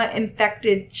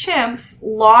toxoplasma-infected chimps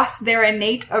lost their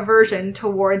innate aversion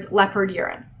towards leopard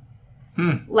urine.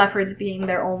 Leopards being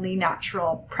their only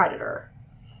natural predator.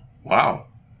 Wow.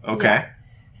 Okay.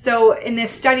 So in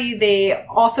this study, they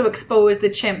also exposed the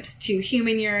chimps to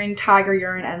human urine, tiger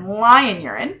urine, and lion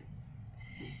urine.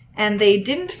 And they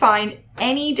didn't find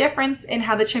any difference in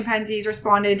how the chimpanzees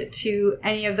responded to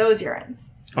any of those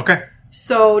urines. Okay.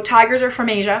 So tigers are from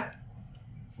Asia.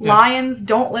 Yeah. Lions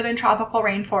don't live in tropical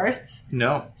rainforests.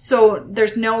 No. So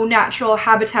there's no natural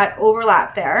habitat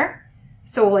overlap there.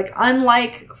 So like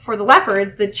unlike for the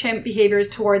leopards, the chimp behaviors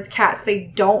towards cats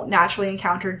they don't naturally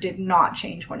encounter did not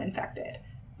change when infected.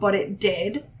 But it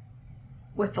did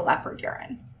with the leopard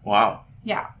urine. Wow.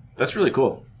 Yeah. That's really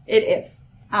cool. It is.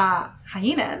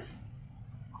 Hyenas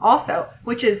also,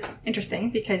 which is interesting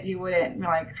because you wouldn't,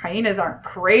 like, hyenas aren't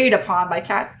preyed upon by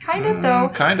cats. Kind of, though.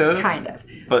 Kind of.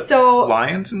 But so,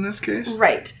 lions in this case?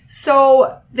 Right.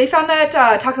 So they found that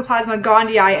Toxoplasma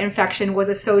gondii infection was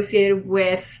associated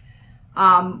with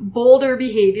bolder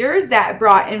behaviors that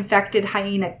brought infected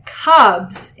hyena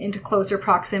cubs into closer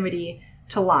proximity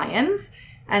to lions.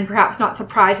 And perhaps not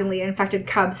surprisingly, infected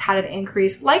cubs had an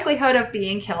increased likelihood of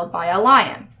being killed by a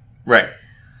lion. Right.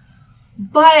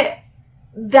 But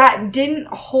that didn't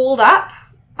hold up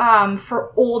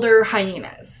for older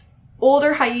hyenas.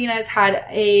 Older hyenas had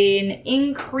an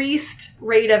increased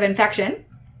rate of infection,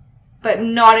 but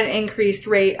not an increased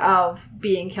rate of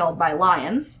being killed by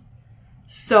lions.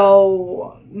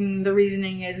 So the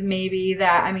reasoning is maybe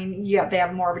that, I mean, yeah, they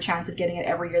have more of a chance of getting it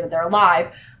every year that they're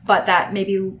alive, but that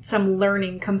maybe some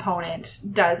learning component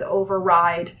does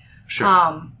override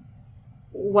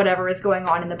whatever is going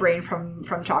on in the brain from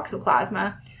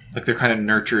Toxoplasma. Like they're kind of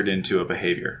nurtured into a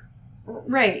behavior.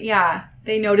 Right, yeah.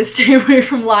 They know to stay away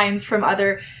from lions from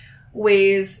other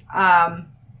ways.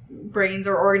 Brains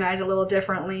are organized a little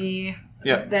differently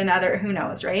than other, who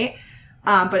knows, right?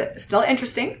 But still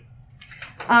interesting.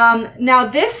 Now,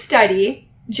 this study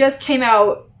just came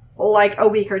out like a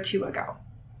week or two ago.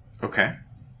 Okay.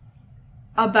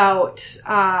 About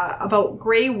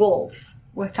gray wolves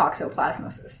with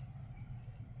toxoplasmosis.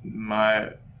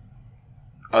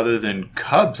 Other than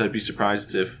cubs, I'd be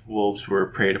surprised if wolves were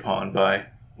preyed upon by,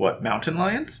 mountain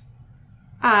lions?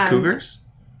 Cougars?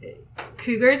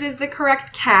 Cougars is the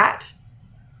correct cat,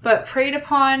 but preyed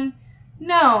upon,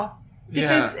 no.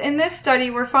 Because in this study,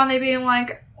 we're finally being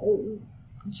like,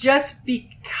 just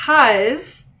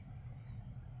because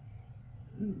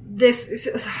this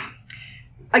is...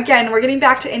 Again, we're getting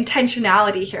back to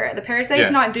intentionality here. The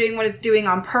parasite's not doing what it's doing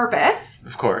on purpose.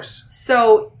 Of course.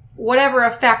 So whatever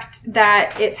effect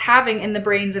that it's having in the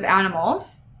brains of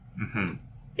animals,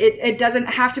 it doesn't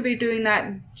have to be doing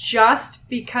that just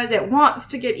because it wants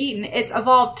to get eaten. It's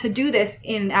evolved to do this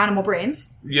in animal brains.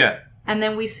 Yeah. And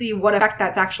then we see what effect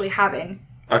that's actually having.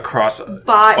 Across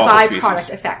byproduct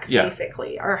effects,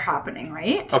 basically, are happening,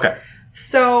 right? Okay.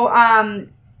 So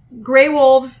gray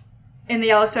wolves in the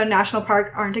Yellowstone National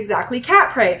Park aren't exactly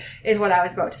cat prey, is what I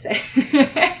was about to say.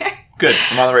 Good.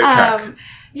 I'm on the right track.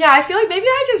 Yeah, I feel like maybe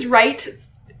I just write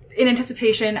in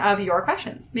anticipation of your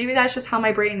questions. Maybe that's just how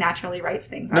my brain naturally writes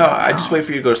things. No, I just wait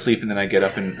for you to go to sleep and then I get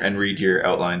up and read your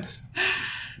outlines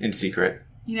in secret.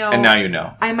 You know, and now you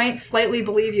know. I might slightly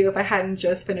believe you if I hadn't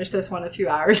just finished this one a few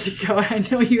hours ago. I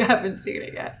know you haven't seen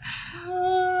it yet.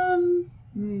 I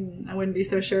wouldn't be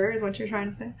so sure, is what you're trying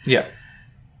to say? Yeah.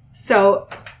 So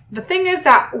the thing is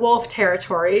that wolf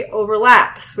territory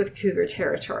overlaps with cougar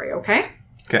territory, okay?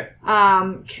 Okay.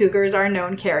 Cougars are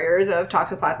known carriers of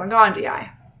Toxoplasma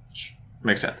gondii.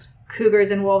 Makes sense.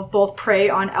 Cougars and wolves both prey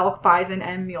on elk, bison,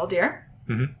 and mule deer.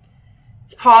 Mm-hmm.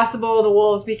 It's possible the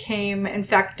wolves became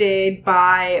infected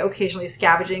by occasionally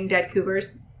scavenging dead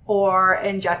cougars or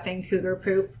ingesting cougar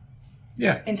poop.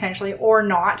 Yeah. Intentionally or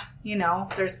not. You know,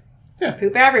 there's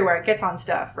poop everywhere. It gets on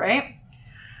stuff, right?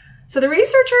 So the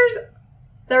researchers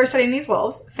that were studying these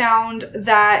wolves found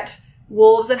that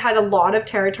wolves that had a lot of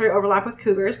territory overlap with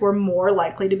cougars were more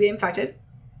likely to be infected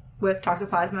with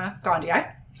Toxoplasma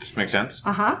gondii. This makes sense.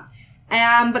 Uh-huh.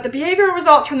 But the behavioral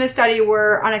results from this study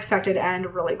were unexpected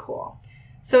and really cool.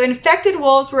 So infected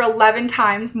wolves were 11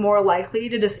 times more likely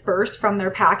to disperse from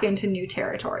their pack into new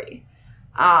territory.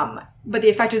 But the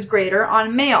effect is greater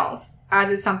on males, as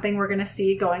is something we're going to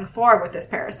see going forward with this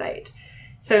parasite.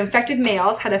 So infected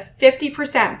males had a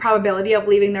 50% probability of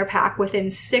leaving their pack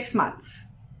within 6 months,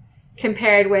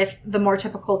 compared with the more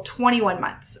typical 21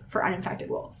 months for uninfected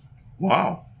wolves.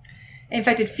 Wow.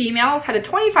 Infected females had a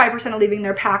 25% of leaving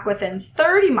their pack within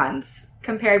 30 months,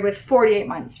 compared with 48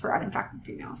 months for uninfected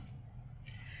females.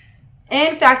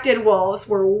 Infected wolves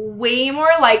were way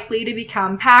more likely to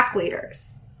become pack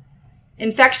leaders.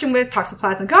 Infection with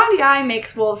Toxoplasma gondii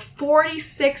makes wolves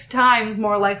 46 times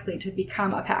more likely to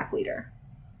become a pack leader.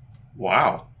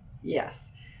 Wow.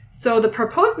 Yes. So the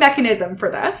proposed mechanism for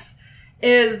this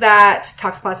is that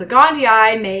Toxoplasma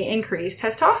gondii may increase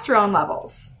testosterone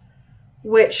levels,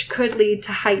 which could lead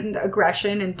to heightened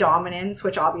aggression and dominance,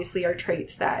 which obviously are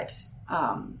traits that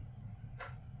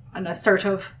an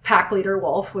assertive pack leader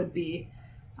wolf would be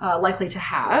likely to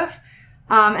have.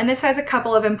 And this has a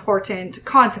couple of important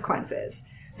consequences.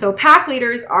 So pack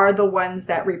leaders are the ones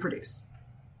that reproduce.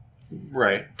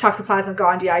 Right. Toxoplasma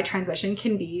gondii transmission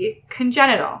can be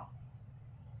congenital.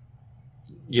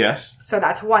 Yes. So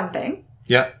that's one thing.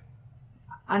 Yeah.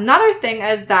 Another thing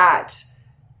is that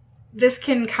this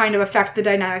can kind of affect the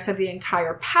dynamics of the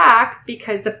entire pack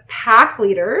because the pack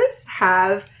leaders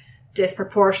have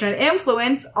disproportionate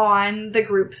influence on the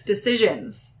group's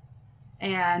decisions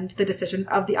and the decisions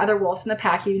of the other wolves in the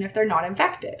pack, even if they're not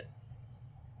infected.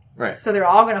 Right. So they're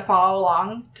all going to follow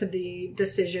along to the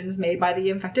decisions made by the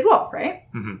infected wolf, right?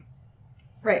 Mm-hmm.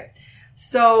 Right.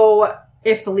 So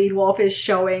if the lead wolf is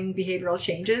showing behavioral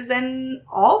changes, then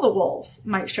all the wolves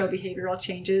might show behavioral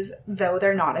changes, though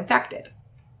they're not infected.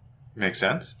 Makes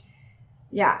sense.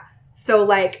 Yeah. So,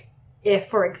 like, if,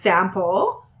 for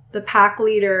example, the pack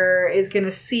leader is going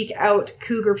to seek out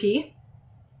cougar pee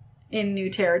in new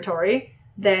territory,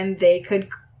 then they could,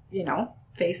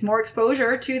 face more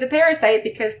exposure to the parasite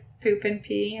because poop and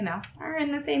pee, are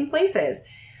in the same places.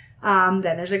 Then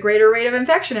there's a greater rate of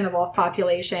infection in the wolf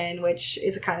population, which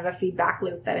is a kind of a feedback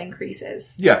loop that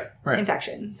increases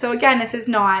infection. So again, this is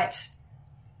not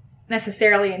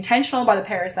necessarily intentional by the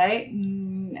parasite.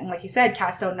 And like you said,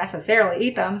 cats don't necessarily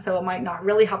eat them, so it might not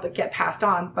really help it get passed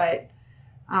on, but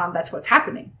that's what's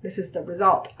happening. This is the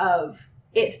result of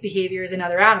its behaviors in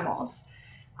other animals.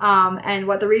 And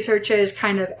what the researchers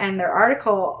kind of end their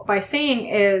article by saying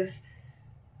is,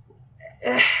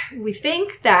 we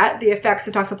think that the effects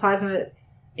of Toxoplasma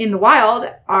in the wild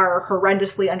are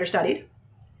horrendously understudied.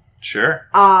 Sure.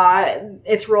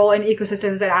 Its role in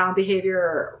ecosystems and animal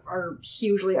behavior are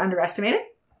hugely underestimated.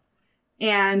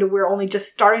 And we're only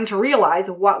just starting to realize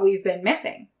what we've been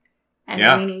missing.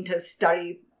 And we need to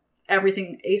study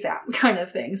everything ASAP kind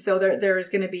of thing. So there's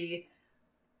going to be,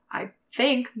 I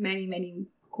think, many, many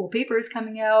cool papers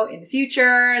coming out in the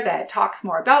future that talks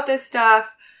more about this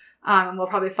stuff. And we'll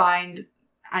probably find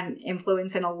an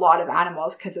influence in a lot of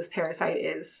animals because this parasite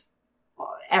is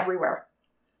everywhere.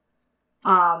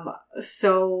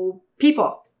 So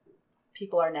people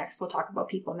are next. We'll talk about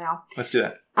people now. Let's do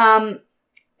that.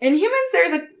 In humans,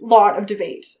 there's a lot of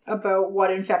debate about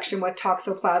what infection with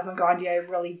Toxoplasma gondii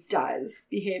really does,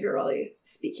 behaviorally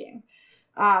speaking.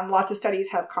 Lots of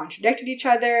studies have contradicted each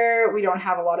other. We don't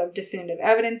have a lot of definitive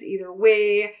evidence either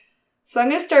way. So I'm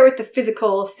going to start with the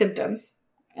physical symptoms,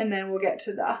 and then we'll get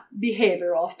to the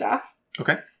behavioral stuff.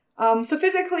 Okay. So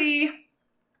physically,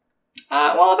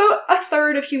 about a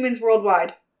third of humans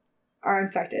worldwide are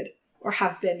infected or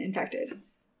have been infected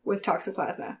with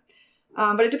Toxoplasma.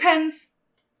 But it depends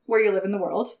where you live in the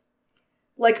world.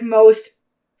 Like most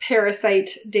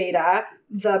parasite data,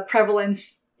 the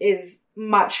prevalence is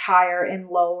much higher in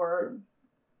low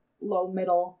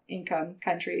middle income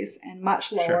countries and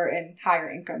much lower in higher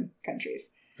income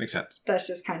countries. Makes sense. That's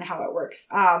just kind of how it works.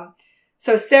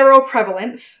 So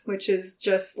seroprevalence, which is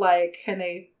just like, can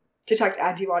they detect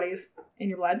antibodies in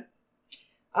your blood?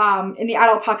 In the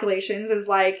adult populations is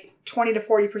like 20 to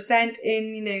 40%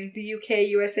 in the UK,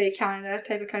 USA, Canada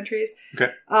type of countries.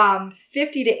 Okay.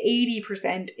 50 to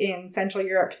 80% in Central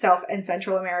Europe, South and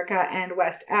Central America, and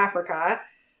West Africa.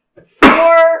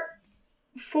 4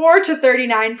 to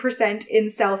 39% in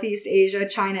Southeast Asia,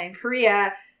 China, and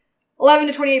Korea.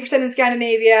 11 to 28% in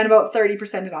Scandinavia, and about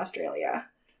 30% in Australia.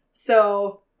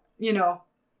 So,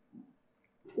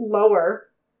 lower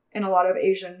in a lot of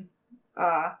Asian,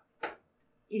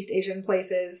 East Asian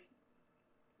places,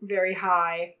 very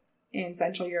high in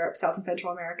Central Europe, South and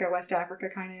Central America, West Africa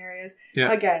kind of areas.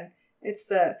 Yeah. Again, it's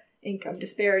the income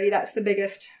disparity. That's the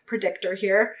biggest predictor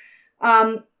here.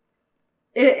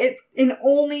 It in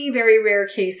only very rare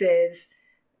cases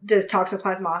does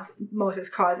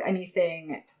toxoplasmosis cause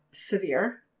anything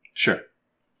severe. Sure.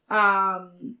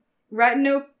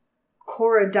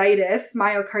 Retinochoroiditis,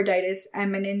 myocarditis,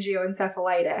 and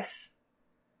meningoencephalitis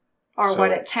are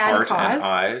what it can cause. Heart and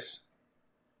eyes.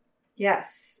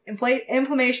 Yes.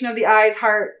 Inflammation of the eyes,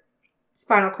 heart,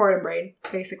 spinal cord, and brain,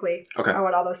 basically, are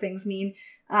what all those things mean.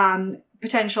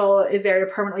 Potential is there to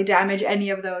permanently damage any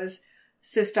of those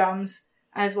systems,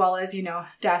 as well as,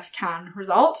 death can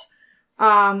result.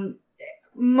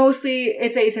 Mostly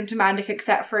it's asymptomatic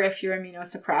except for if you're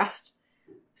immunosuppressed.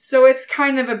 So it's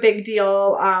kind of a big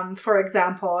deal, for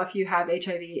example, if you have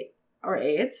HIV or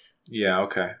AIDS. Yeah,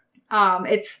 okay.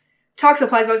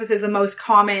 Toxoplasmosis is the most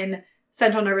common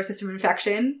central nervous system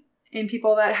infection in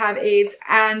people that have AIDS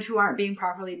and who aren't being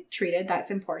properly treated.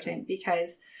 That's important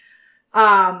because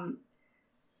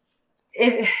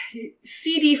if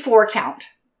CD4 count,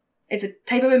 it's a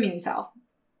type of immune cell.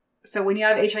 So when you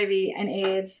have HIV and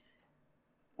AIDS,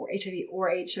 or HIV or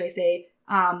AIDS, should I say,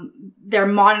 they're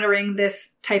monitoring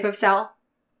this type of cell,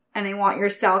 and they want your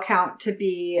cell count to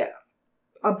be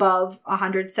above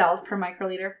 100 cells per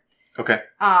microliter. Okay.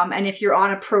 And if you're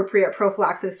on appropriate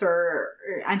prophylaxis or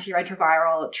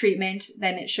antiretroviral treatment,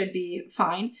 then it should be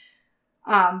fine.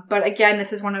 But again,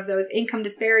 this is one of those income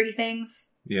disparity things.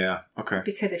 Yeah. Okay.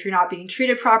 Because if you're not being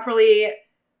treated properly,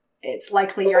 it's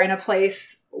likely you're in a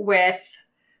place with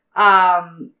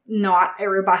not a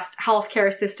robust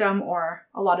healthcare system or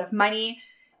a lot of money.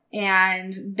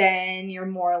 And then you're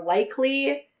more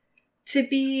likely to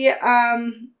be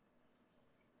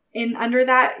in under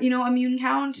that, immune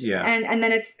count. Yeah. And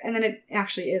then it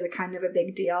actually is a kind of a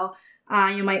big deal.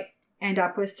 You might end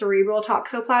up with cerebral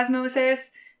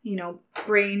toxoplasmosis,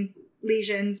 brain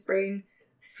lesions, brain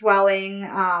swelling,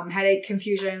 headache,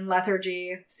 confusion,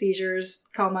 lethargy, seizures,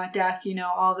 coma, death,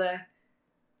 all the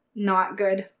not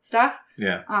good stuff.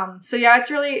 Yeah. So yeah,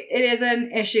 it is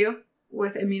an issue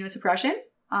with immunosuppression,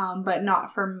 but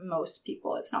not for most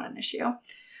people. It's not an issue.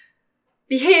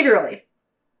 Behaviorally,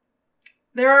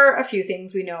 there are a few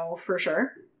things we know for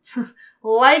sure.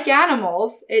 Like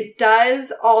animals, it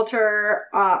does alter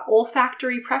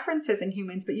olfactory preferences in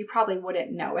humans, but you probably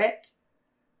wouldn't know it.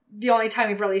 The only time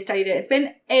we've really studied it, it's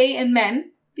been in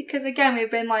men, because again,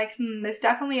 we've been like, this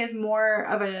definitely is more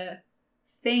of a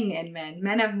thing in men.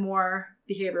 Men have more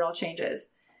behavioral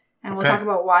changes. And we'll talk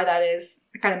about why that is.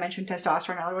 I kind of mentioned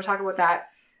testosterone earlier. We'll talk about that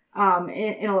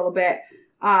in a little bit.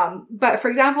 But for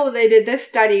example, they did this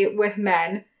study with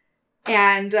men,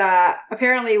 and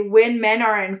apparently when men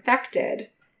are infected,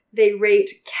 they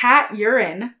rate cat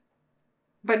urine,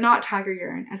 but not tiger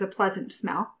urine, as a pleasant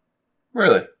smell.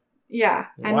 Really? Yeah.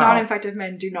 And Wow. non-infected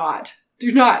men do not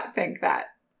think that.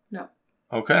 No.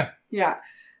 Okay. Yeah.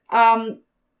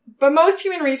 But most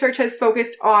human research has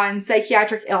focused on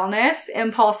psychiatric illness,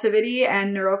 impulsivity,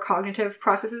 and neurocognitive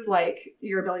processes like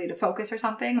your ability to focus or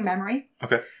something, memory.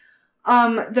 Okay.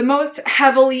 The most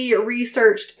heavily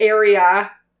researched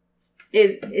area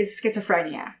is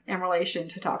schizophrenia in relation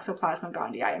to Toxoplasma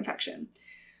gondii infection.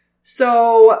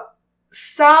 So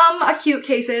some acute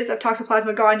cases of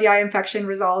Toxoplasma gondii infection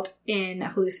result in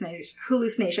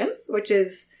hallucinations, which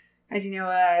is, as you know,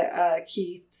 a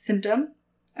key symptom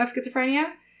of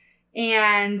schizophrenia.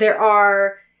 And there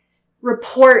are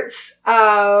reports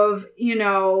of,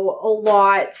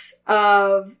 lots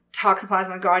of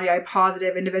Toxoplasma gondii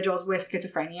positive individuals with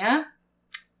schizophrenia,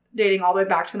 dating all the way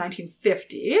back to the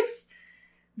 1950s.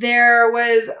 There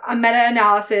was a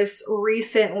meta-analysis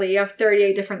recently of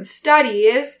 38 different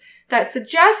studies that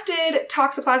suggested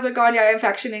Toxoplasma gondii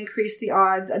infection increased the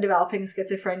odds of developing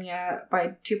schizophrenia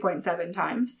by 2.7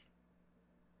 times.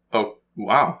 Oh,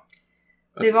 wow.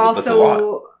 They've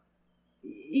also...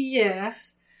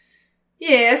 Yes,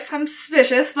 I'm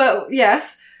suspicious, but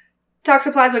yes.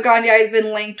 Toxoplasma gondii has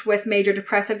been linked with major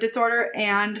depressive disorder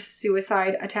and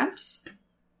suicide attempts.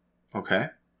 Okay.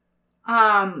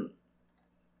 Other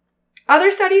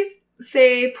studies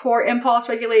say poor impulse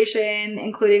regulation,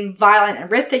 including violent and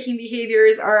risk-taking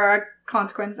behaviors, are a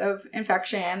consequence of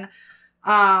infection.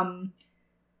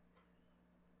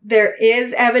 There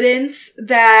is evidence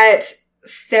that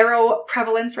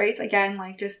seroprevalence rates, again,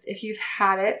 like just if you've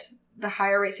had it, the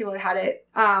higher rates people that had it,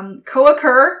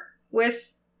 co-occur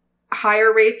with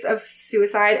higher rates of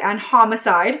suicide and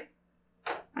homicide.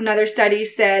 Another study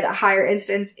said a higher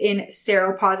incidence in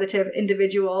seropositive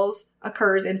individuals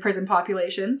occurs in prison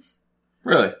populations.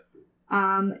 Really?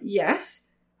 Yes.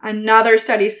 Another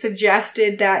study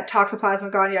suggested that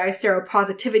Toxoplasma gondii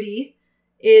seropositivity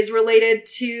is related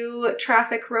to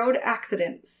traffic road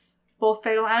accidents, both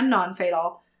fatal and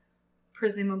non-fatal.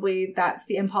 Presumably that's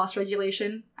the impulse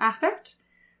regulation aspect.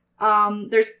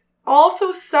 There's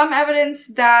also some evidence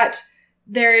that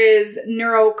there is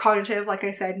neurocognitive, like I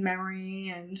said,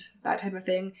 memory and that type of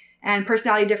thing, and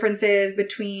personality differences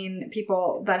between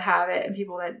people that have it and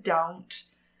people that don't.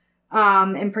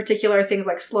 In particular, things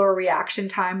like slower reaction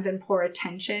times and poor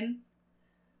attention.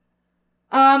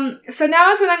 So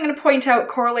now is when I'm going to point out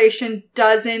correlation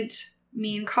doesn't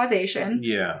mean causation.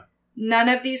 Yeah. None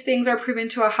of these things are proven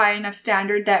to a high enough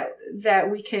standard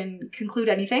that we can conclude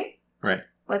anything. Right.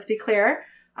 Let's be clear.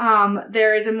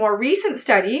 There is a more recent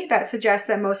study that suggests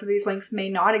that most of these links may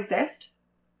not exist.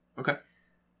 Okay.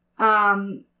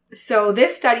 So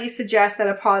this study suggests that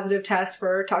a positive test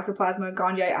for Toxoplasma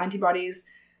gondii antibodies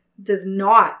does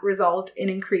not result in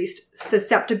increased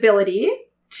susceptibility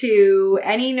to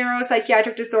any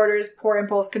neuropsychiatric disorders, poor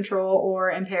impulse control, or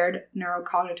impaired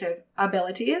neurocognitive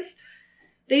abilities.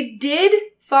 They did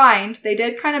kind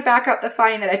of back up the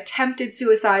finding that attempted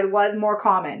suicide was more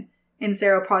common in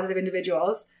seropositive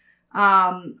individuals,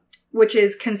 which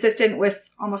is consistent with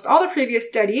almost all the previous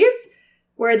studies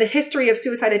where the history of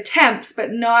suicide attempts,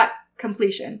 but not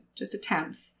completion, just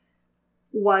attempts,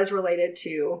 was related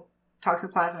to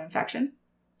Toxoplasma infection.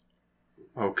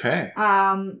 Okay.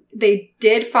 They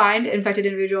did find infected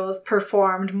individuals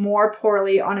performed more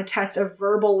poorly on a test of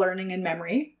verbal learning and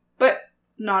memory, but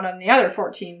not on the other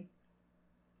 14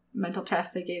 mental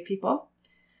tests they gave people.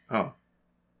 Oh.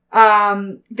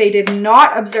 They did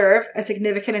not observe a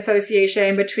significant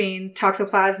association between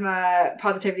Toxoplasma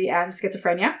positivity and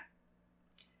schizophrenia.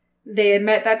 They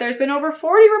admit that there's been over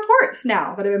 40 reports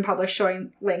now that have been published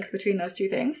showing links between those two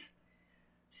things.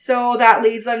 So that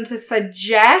leads them to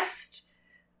suggest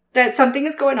that something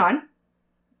is going on.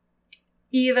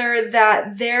 Either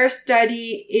that their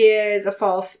study is a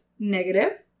false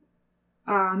negative,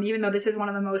 even though this is one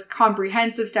of the most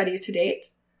comprehensive studies to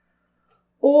date,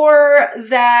 or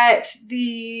that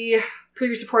the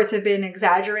previous reports have been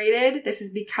exaggerated. This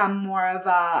has become more of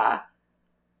a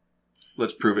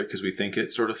let's prove it because we think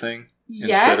it sort of thing.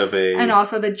 Yes, instead of and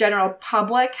also the general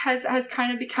public has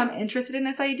kind of become interested in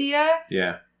this idea.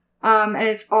 Yeah. And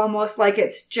it's almost like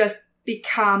it's just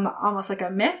become almost like a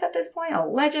myth at this point, a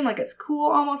legend, like it's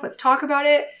cool almost, let's talk about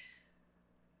it.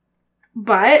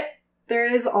 But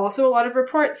there is also a lot of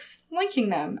reports linking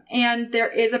them, and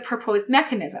there is a proposed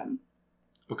mechanism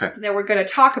that we're going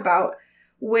to talk about,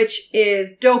 which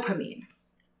is dopamine.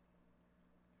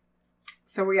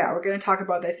 So we're going to talk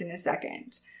about this in a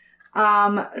second.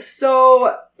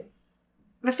 So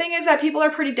the thing is that people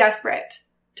are pretty desperate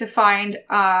to find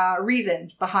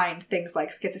reason behind things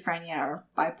like schizophrenia or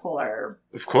bipolar.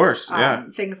 Of course, yeah.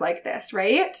 Things like this,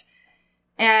 right?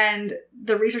 And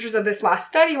the researchers of this last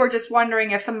study were just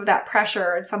wondering if some of that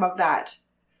pressure and some of that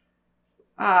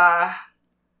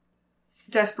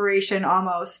desperation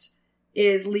almost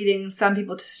is leading some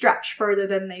people to stretch further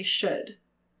than they should.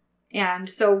 And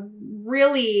so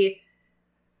really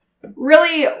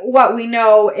what we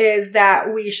know is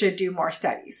that we should do more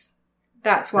studies.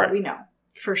 That's what we know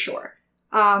for sure.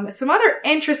 Some other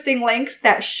interesting links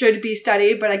that should be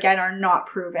studied, but again are not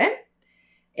proven,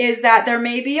 is that there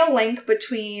may be a link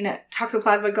between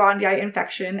Toxoplasma gondii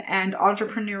infection and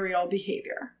entrepreneurial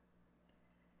behavior.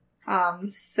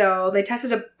 So they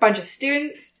tested a bunch of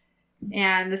students,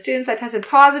 and the students that tested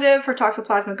positive for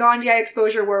Toxoplasma gondii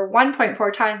exposure were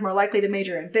 1.4 times more likely to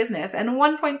major in business and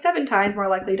 1.7 times more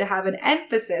likely to have an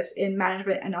emphasis in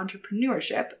management and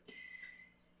entrepreneurship.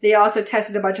 They also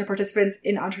tested a bunch of participants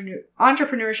in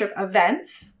entrepreneurship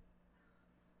events,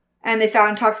 and they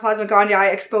found Toxoplasma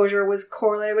gondii exposure was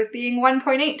correlated with being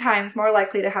 1.8 times more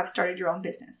likely to have started your own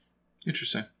business.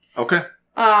 Interesting. Okay.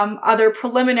 Other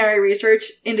preliminary research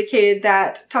indicated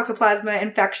that Toxoplasma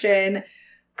infection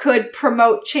could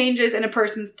promote changes in a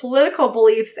person's political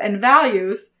beliefs and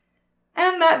values,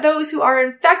 and that those who are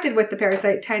infected with the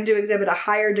parasite tend to exhibit a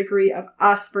higher degree of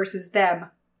us versus them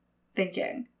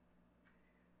thinking.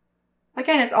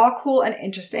 Again, it's all cool and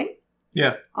interesting.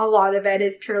 Yeah. A lot of it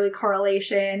is purely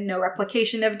correlation. No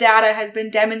replication of data has been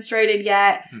demonstrated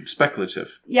yet.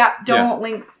 Speculative. Yeah. Don't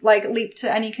leap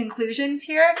to any conclusions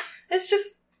here. It's just,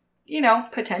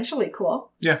 potentially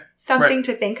cool. Yeah. Something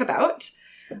to think about.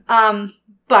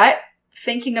 But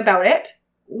thinking about it,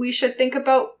 we should think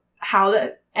about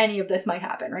how any of this might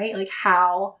happen, right? Like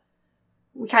how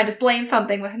we can't just blame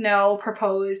something with no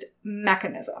proposed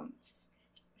mechanisms.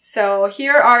 So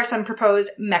here are some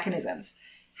proposed mechanisms.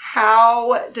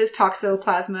 How does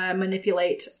Toxoplasma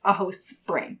manipulate a host's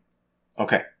brain?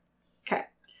 Okay.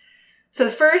 So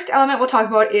the first element we'll talk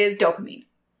about is dopamine,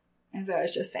 as I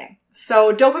was just saying.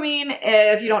 So dopamine,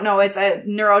 if you don't know, it's a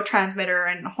neurotransmitter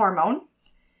and hormone.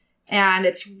 And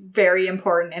it's very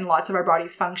important in lots of our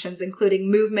body's functions, including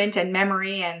movement and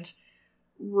memory and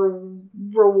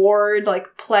reward,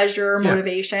 like pleasure,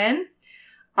 motivation.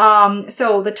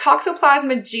 So the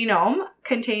Toxoplasma genome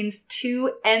contains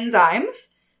 2 enzymes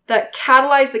that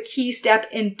catalyze the key step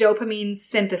in dopamine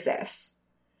synthesis.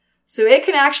 So it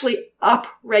can actually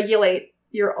upregulate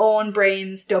your own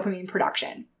brain's dopamine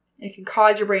production. It can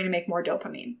cause your brain to make more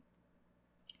dopamine.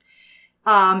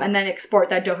 And then export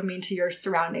that dopamine to your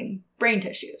surrounding brain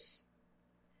tissues.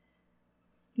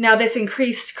 Now, this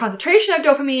increased concentration of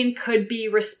dopamine could be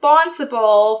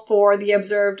responsible for the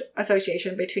observed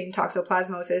association between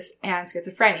toxoplasmosis and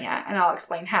schizophrenia, and I'll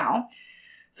explain how.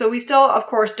 So we still, of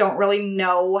course, don't really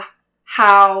know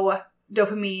how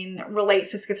dopamine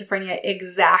relates to schizophrenia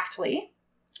exactly.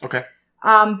 Okay.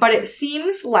 But it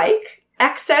seems like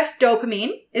excess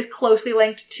dopamine is closely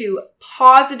linked to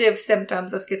positive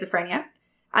symptoms of schizophrenia,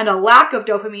 and a lack of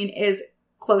dopamine is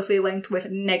closely linked with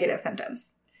negative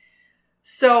symptoms.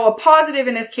 So a positive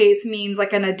in this case means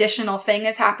like an additional thing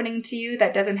is happening to you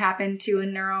that doesn't happen to a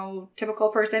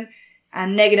neurotypical person.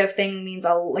 And negative thing means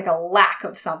a lack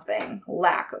of something,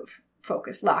 lack of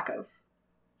focus, lack of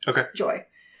joy.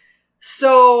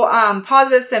 So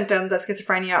positive symptoms of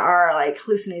schizophrenia are like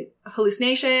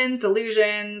hallucinations,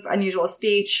 delusions, unusual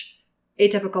speech,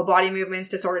 atypical body movements,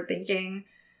 disordered thinking.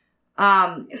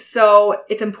 So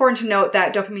it's important to note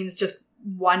that dopamine is just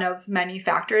one of many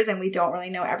factors, and we don't really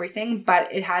know everything,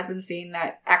 but it has been seen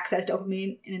that excess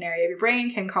dopamine in an area of your brain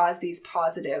can cause these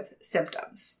positive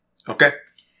symptoms. Okay.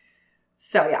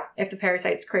 So yeah, if the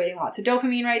parasite's creating lots of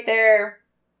dopamine right there,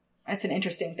 that's an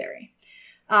interesting theory.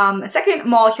 A second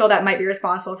molecule that might be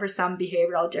responsible for some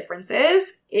behavioral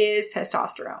differences is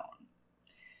testosterone.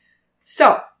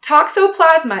 So,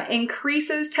 Toxoplasma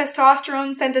increases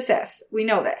testosterone synthesis, we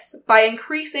know this, by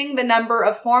increasing the number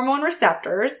of hormone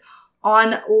receptors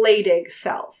on Leydig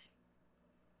cells.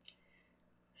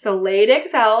 So Leydig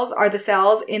cells are the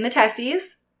cells in the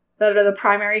testes that are the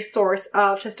primary source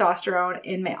of testosterone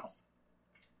in males.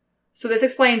 So this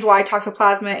explains why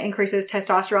Toxoplasma increases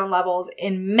testosterone levels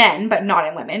in men, but not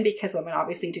in women, because women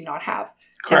obviously do not have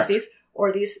testes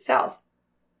or these cells.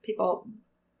 People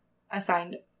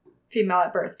assigned female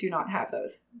at birth do not have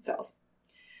those cells.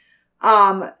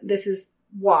 This is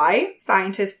why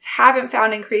scientists haven't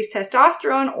found increased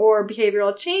testosterone or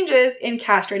behavioral changes in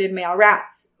castrated male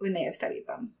rats when they have studied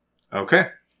them. Okay.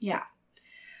 Yeah.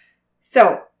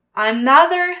 So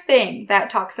another thing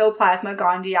that Toxoplasma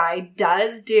gondii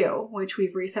does do, which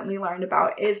we've recently learned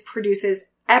about, is produces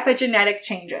epigenetic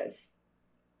changes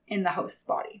in the host's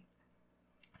body.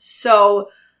 So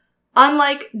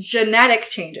unlike genetic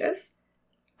changes,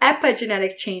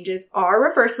 epigenetic changes are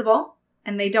reversible,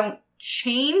 and they don't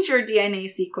change your DNA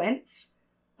sequence,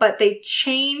 but they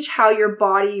change how your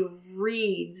body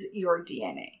reads your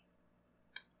DNA.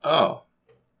 Oh,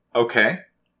 okay.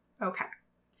 Okay.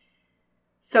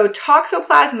 So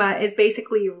Toxoplasma is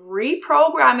basically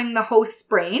reprogramming the host's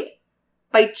brain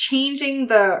by changing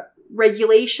the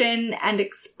regulation and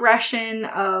expression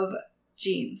of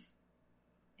genes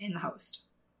in the host.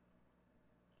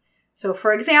 So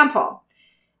for example,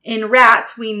 in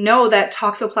rats, we know that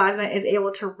Toxoplasma is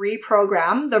able to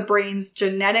reprogram the brain's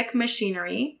genetic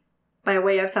machinery by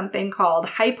way of something called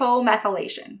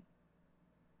hypomethylation.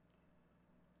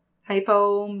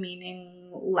 Hypo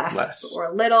meaning less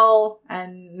or little,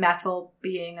 and methyl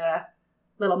being a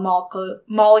little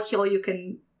molecule you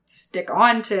can stick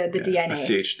onto the DNA. A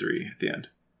CH3 at the end.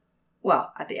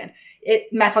 Well, at the end.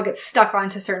 Methyl gets stuck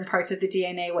onto certain parts of the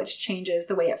DNA, which changes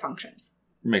the way it functions.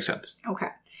 Makes sense. Okay.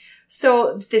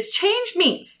 So this change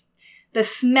means the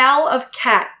smell of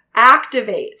cat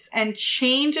activates and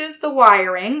changes the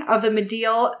wiring of the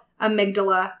medial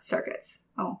amygdala circuits.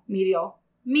 Oh, medial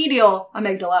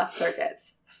amygdala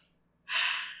circuits.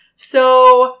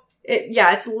 So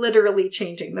it's literally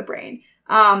changing the brain.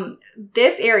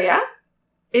 This area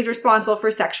is responsible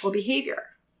for sexual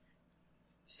behavior.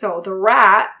 So the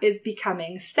rat is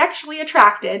becoming sexually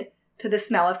attracted to the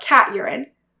smell of cat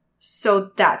urine. So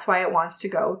that's why it wants to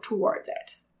go towards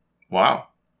it. Wow.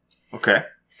 Okay.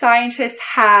 Scientists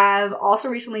have also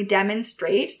recently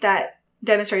demonstrated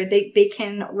they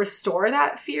can restore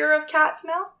that fear of cat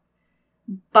smell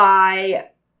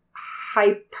by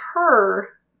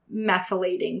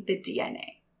hypermethylating the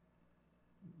DNA.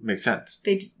 Makes sense.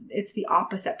 It's the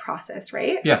opposite process,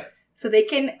 right? Yeah. So they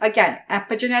can, again,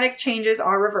 epigenetic changes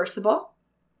are reversible.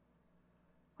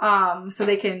 So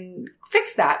they can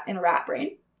fix that in a rat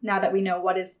brain. Now that we know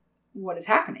what is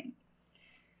happening.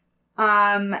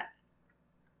 Toxoplasma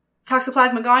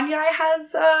gondii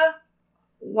has, I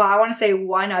want to say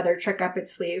one other trick up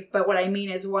its sleeve, but what I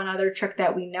mean is one other trick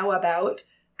that we know about,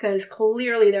 because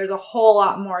clearly there's a whole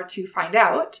lot more to find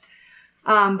out.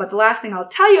 But the last thing I'll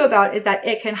tell you about is that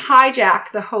it can hijack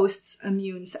the host's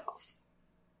immune cells.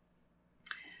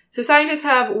 So scientists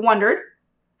have wondered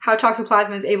how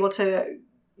Toxoplasma is able to,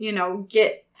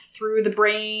 get through the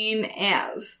brain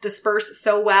and disperse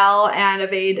so well and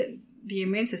evade the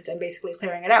immune system, basically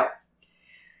clearing it out.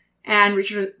 And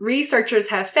researchers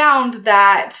have found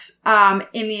that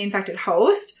in the infected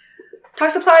host,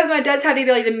 Toxoplasma does have the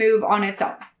ability to move on its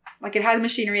own. Like it has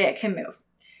machinery, it can move.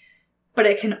 But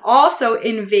it can also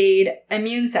invade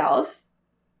immune cells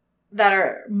that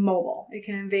are mobile. It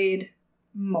can invade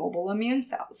mobile immune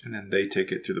cells. And then they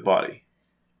take it through the body.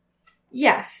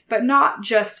 Yes, but not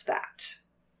just that.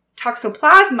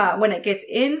 Toxoplasma, when it gets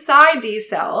inside these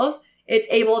cells, it's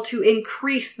able to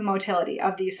increase the motility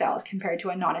of these cells compared to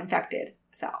a non-infected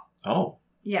cell. Oh.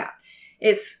 Yeah.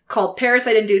 It's called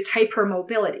parasite-induced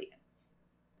hypermobility.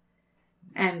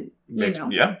 And,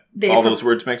 all those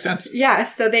words make sense. Yeah,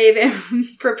 so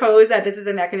they've proposed that this is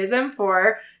a mechanism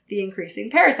for the increasing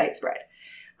parasite spread.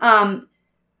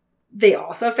 They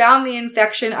also found the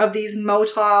infection of these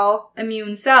motile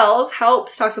immune cells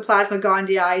helps Toxoplasma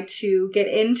gondii to get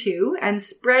into and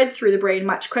spread through the brain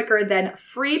much quicker than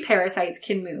free parasites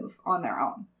can move on their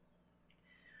own.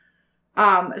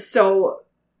 So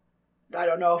I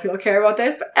don't know if you'll care about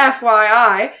this, but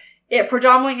FYI, it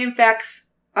predominantly infects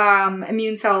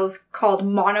immune cells called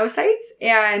monocytes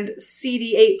and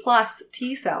CD8 plus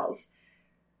T cells.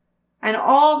 And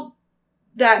all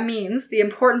that means, the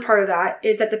important part of that,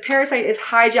 is that the parasite is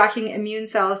hijacking immune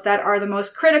cells that are the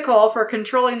most critical for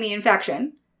controlling the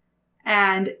infection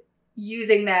and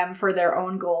using them for their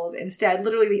own goals instead.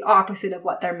 Literally the opposite of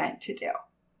what they're meant to do.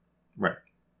 Right.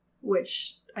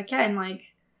 Which, again,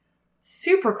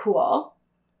 super cool.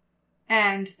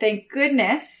 And thank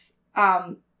goodness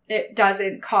it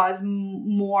doesn't cause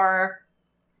more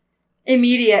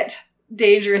immediate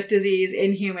dangerous disease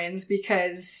in humans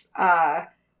because...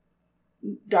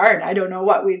 darn, I don't know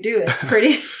what we'd do.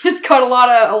 It's got a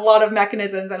lot of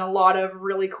mechanisms and a lot of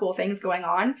really cool things going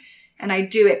on. And I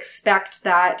do expect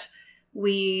that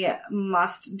we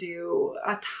must do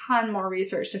a ton more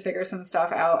research to figure some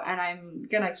stuff out. And I'm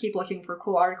going to keep looking for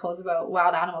cool articles about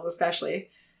wild animals,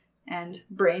 especially, and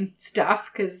brain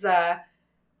stuff, because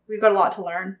we've got a lot to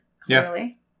learn,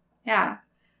 clearly. Yeah.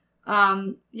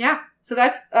 So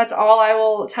that's all I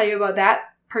will tell you about that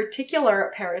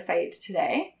particular parasite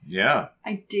today. Yeah.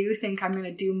 I do think I'm going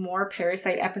to do more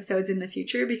parasite episodes in the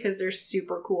future because they're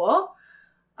super cool.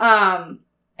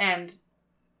 And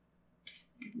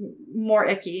more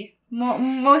icky.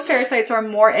 Most parasites are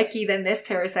more icky than this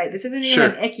parasite. This isn't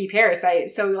even an icky parasite.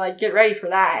 So get ready for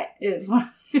that is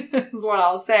what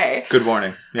I'll say. Good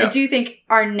warning. Yeah. I do think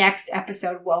our next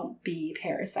episode won't be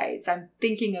parasites. I'm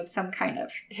thinking of some kind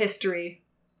of history,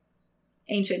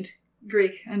 ancient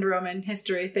Greek and Roman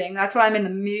history thing. That's what I'm in the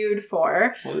mood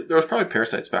for. Well, there was probably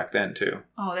parasites back then too.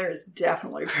 Oh, there's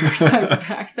definitely parasites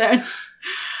back then.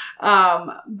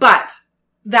 But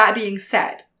that being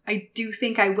said, I do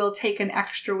think I will take an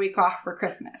extra week off for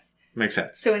Christmas. Makes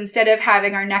sense. So instead of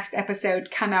having our next episode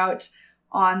come out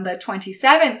on the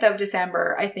 27th of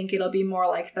December, I think it'll be more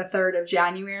like the 3rd of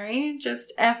January,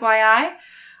 just FYI.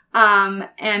 And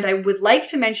I would like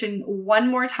to mention one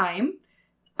more time,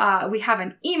 we have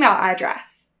an email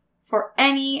address for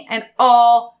any and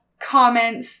all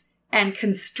comments and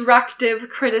constructive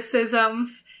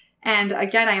criticisms. And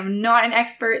again, I am not an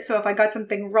expert, so if I got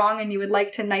something wrong and you would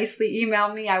like to nicely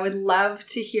email me, I would love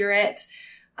to hear it.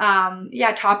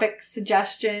 Topic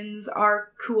suggestions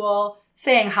are cool.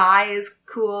 Saying hi is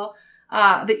cool.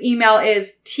 The email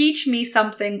is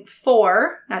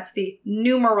teachmesomething4, that's the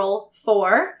numeral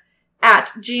 4,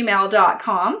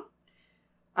 @gmail.com.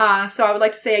 So I would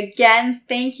like to say again,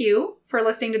 thank you for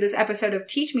listening to this episode of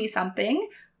Teach Me Something.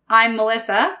 I'm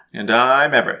Melissa. And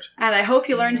I'm Everett. And I hope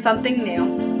you learned something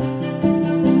new.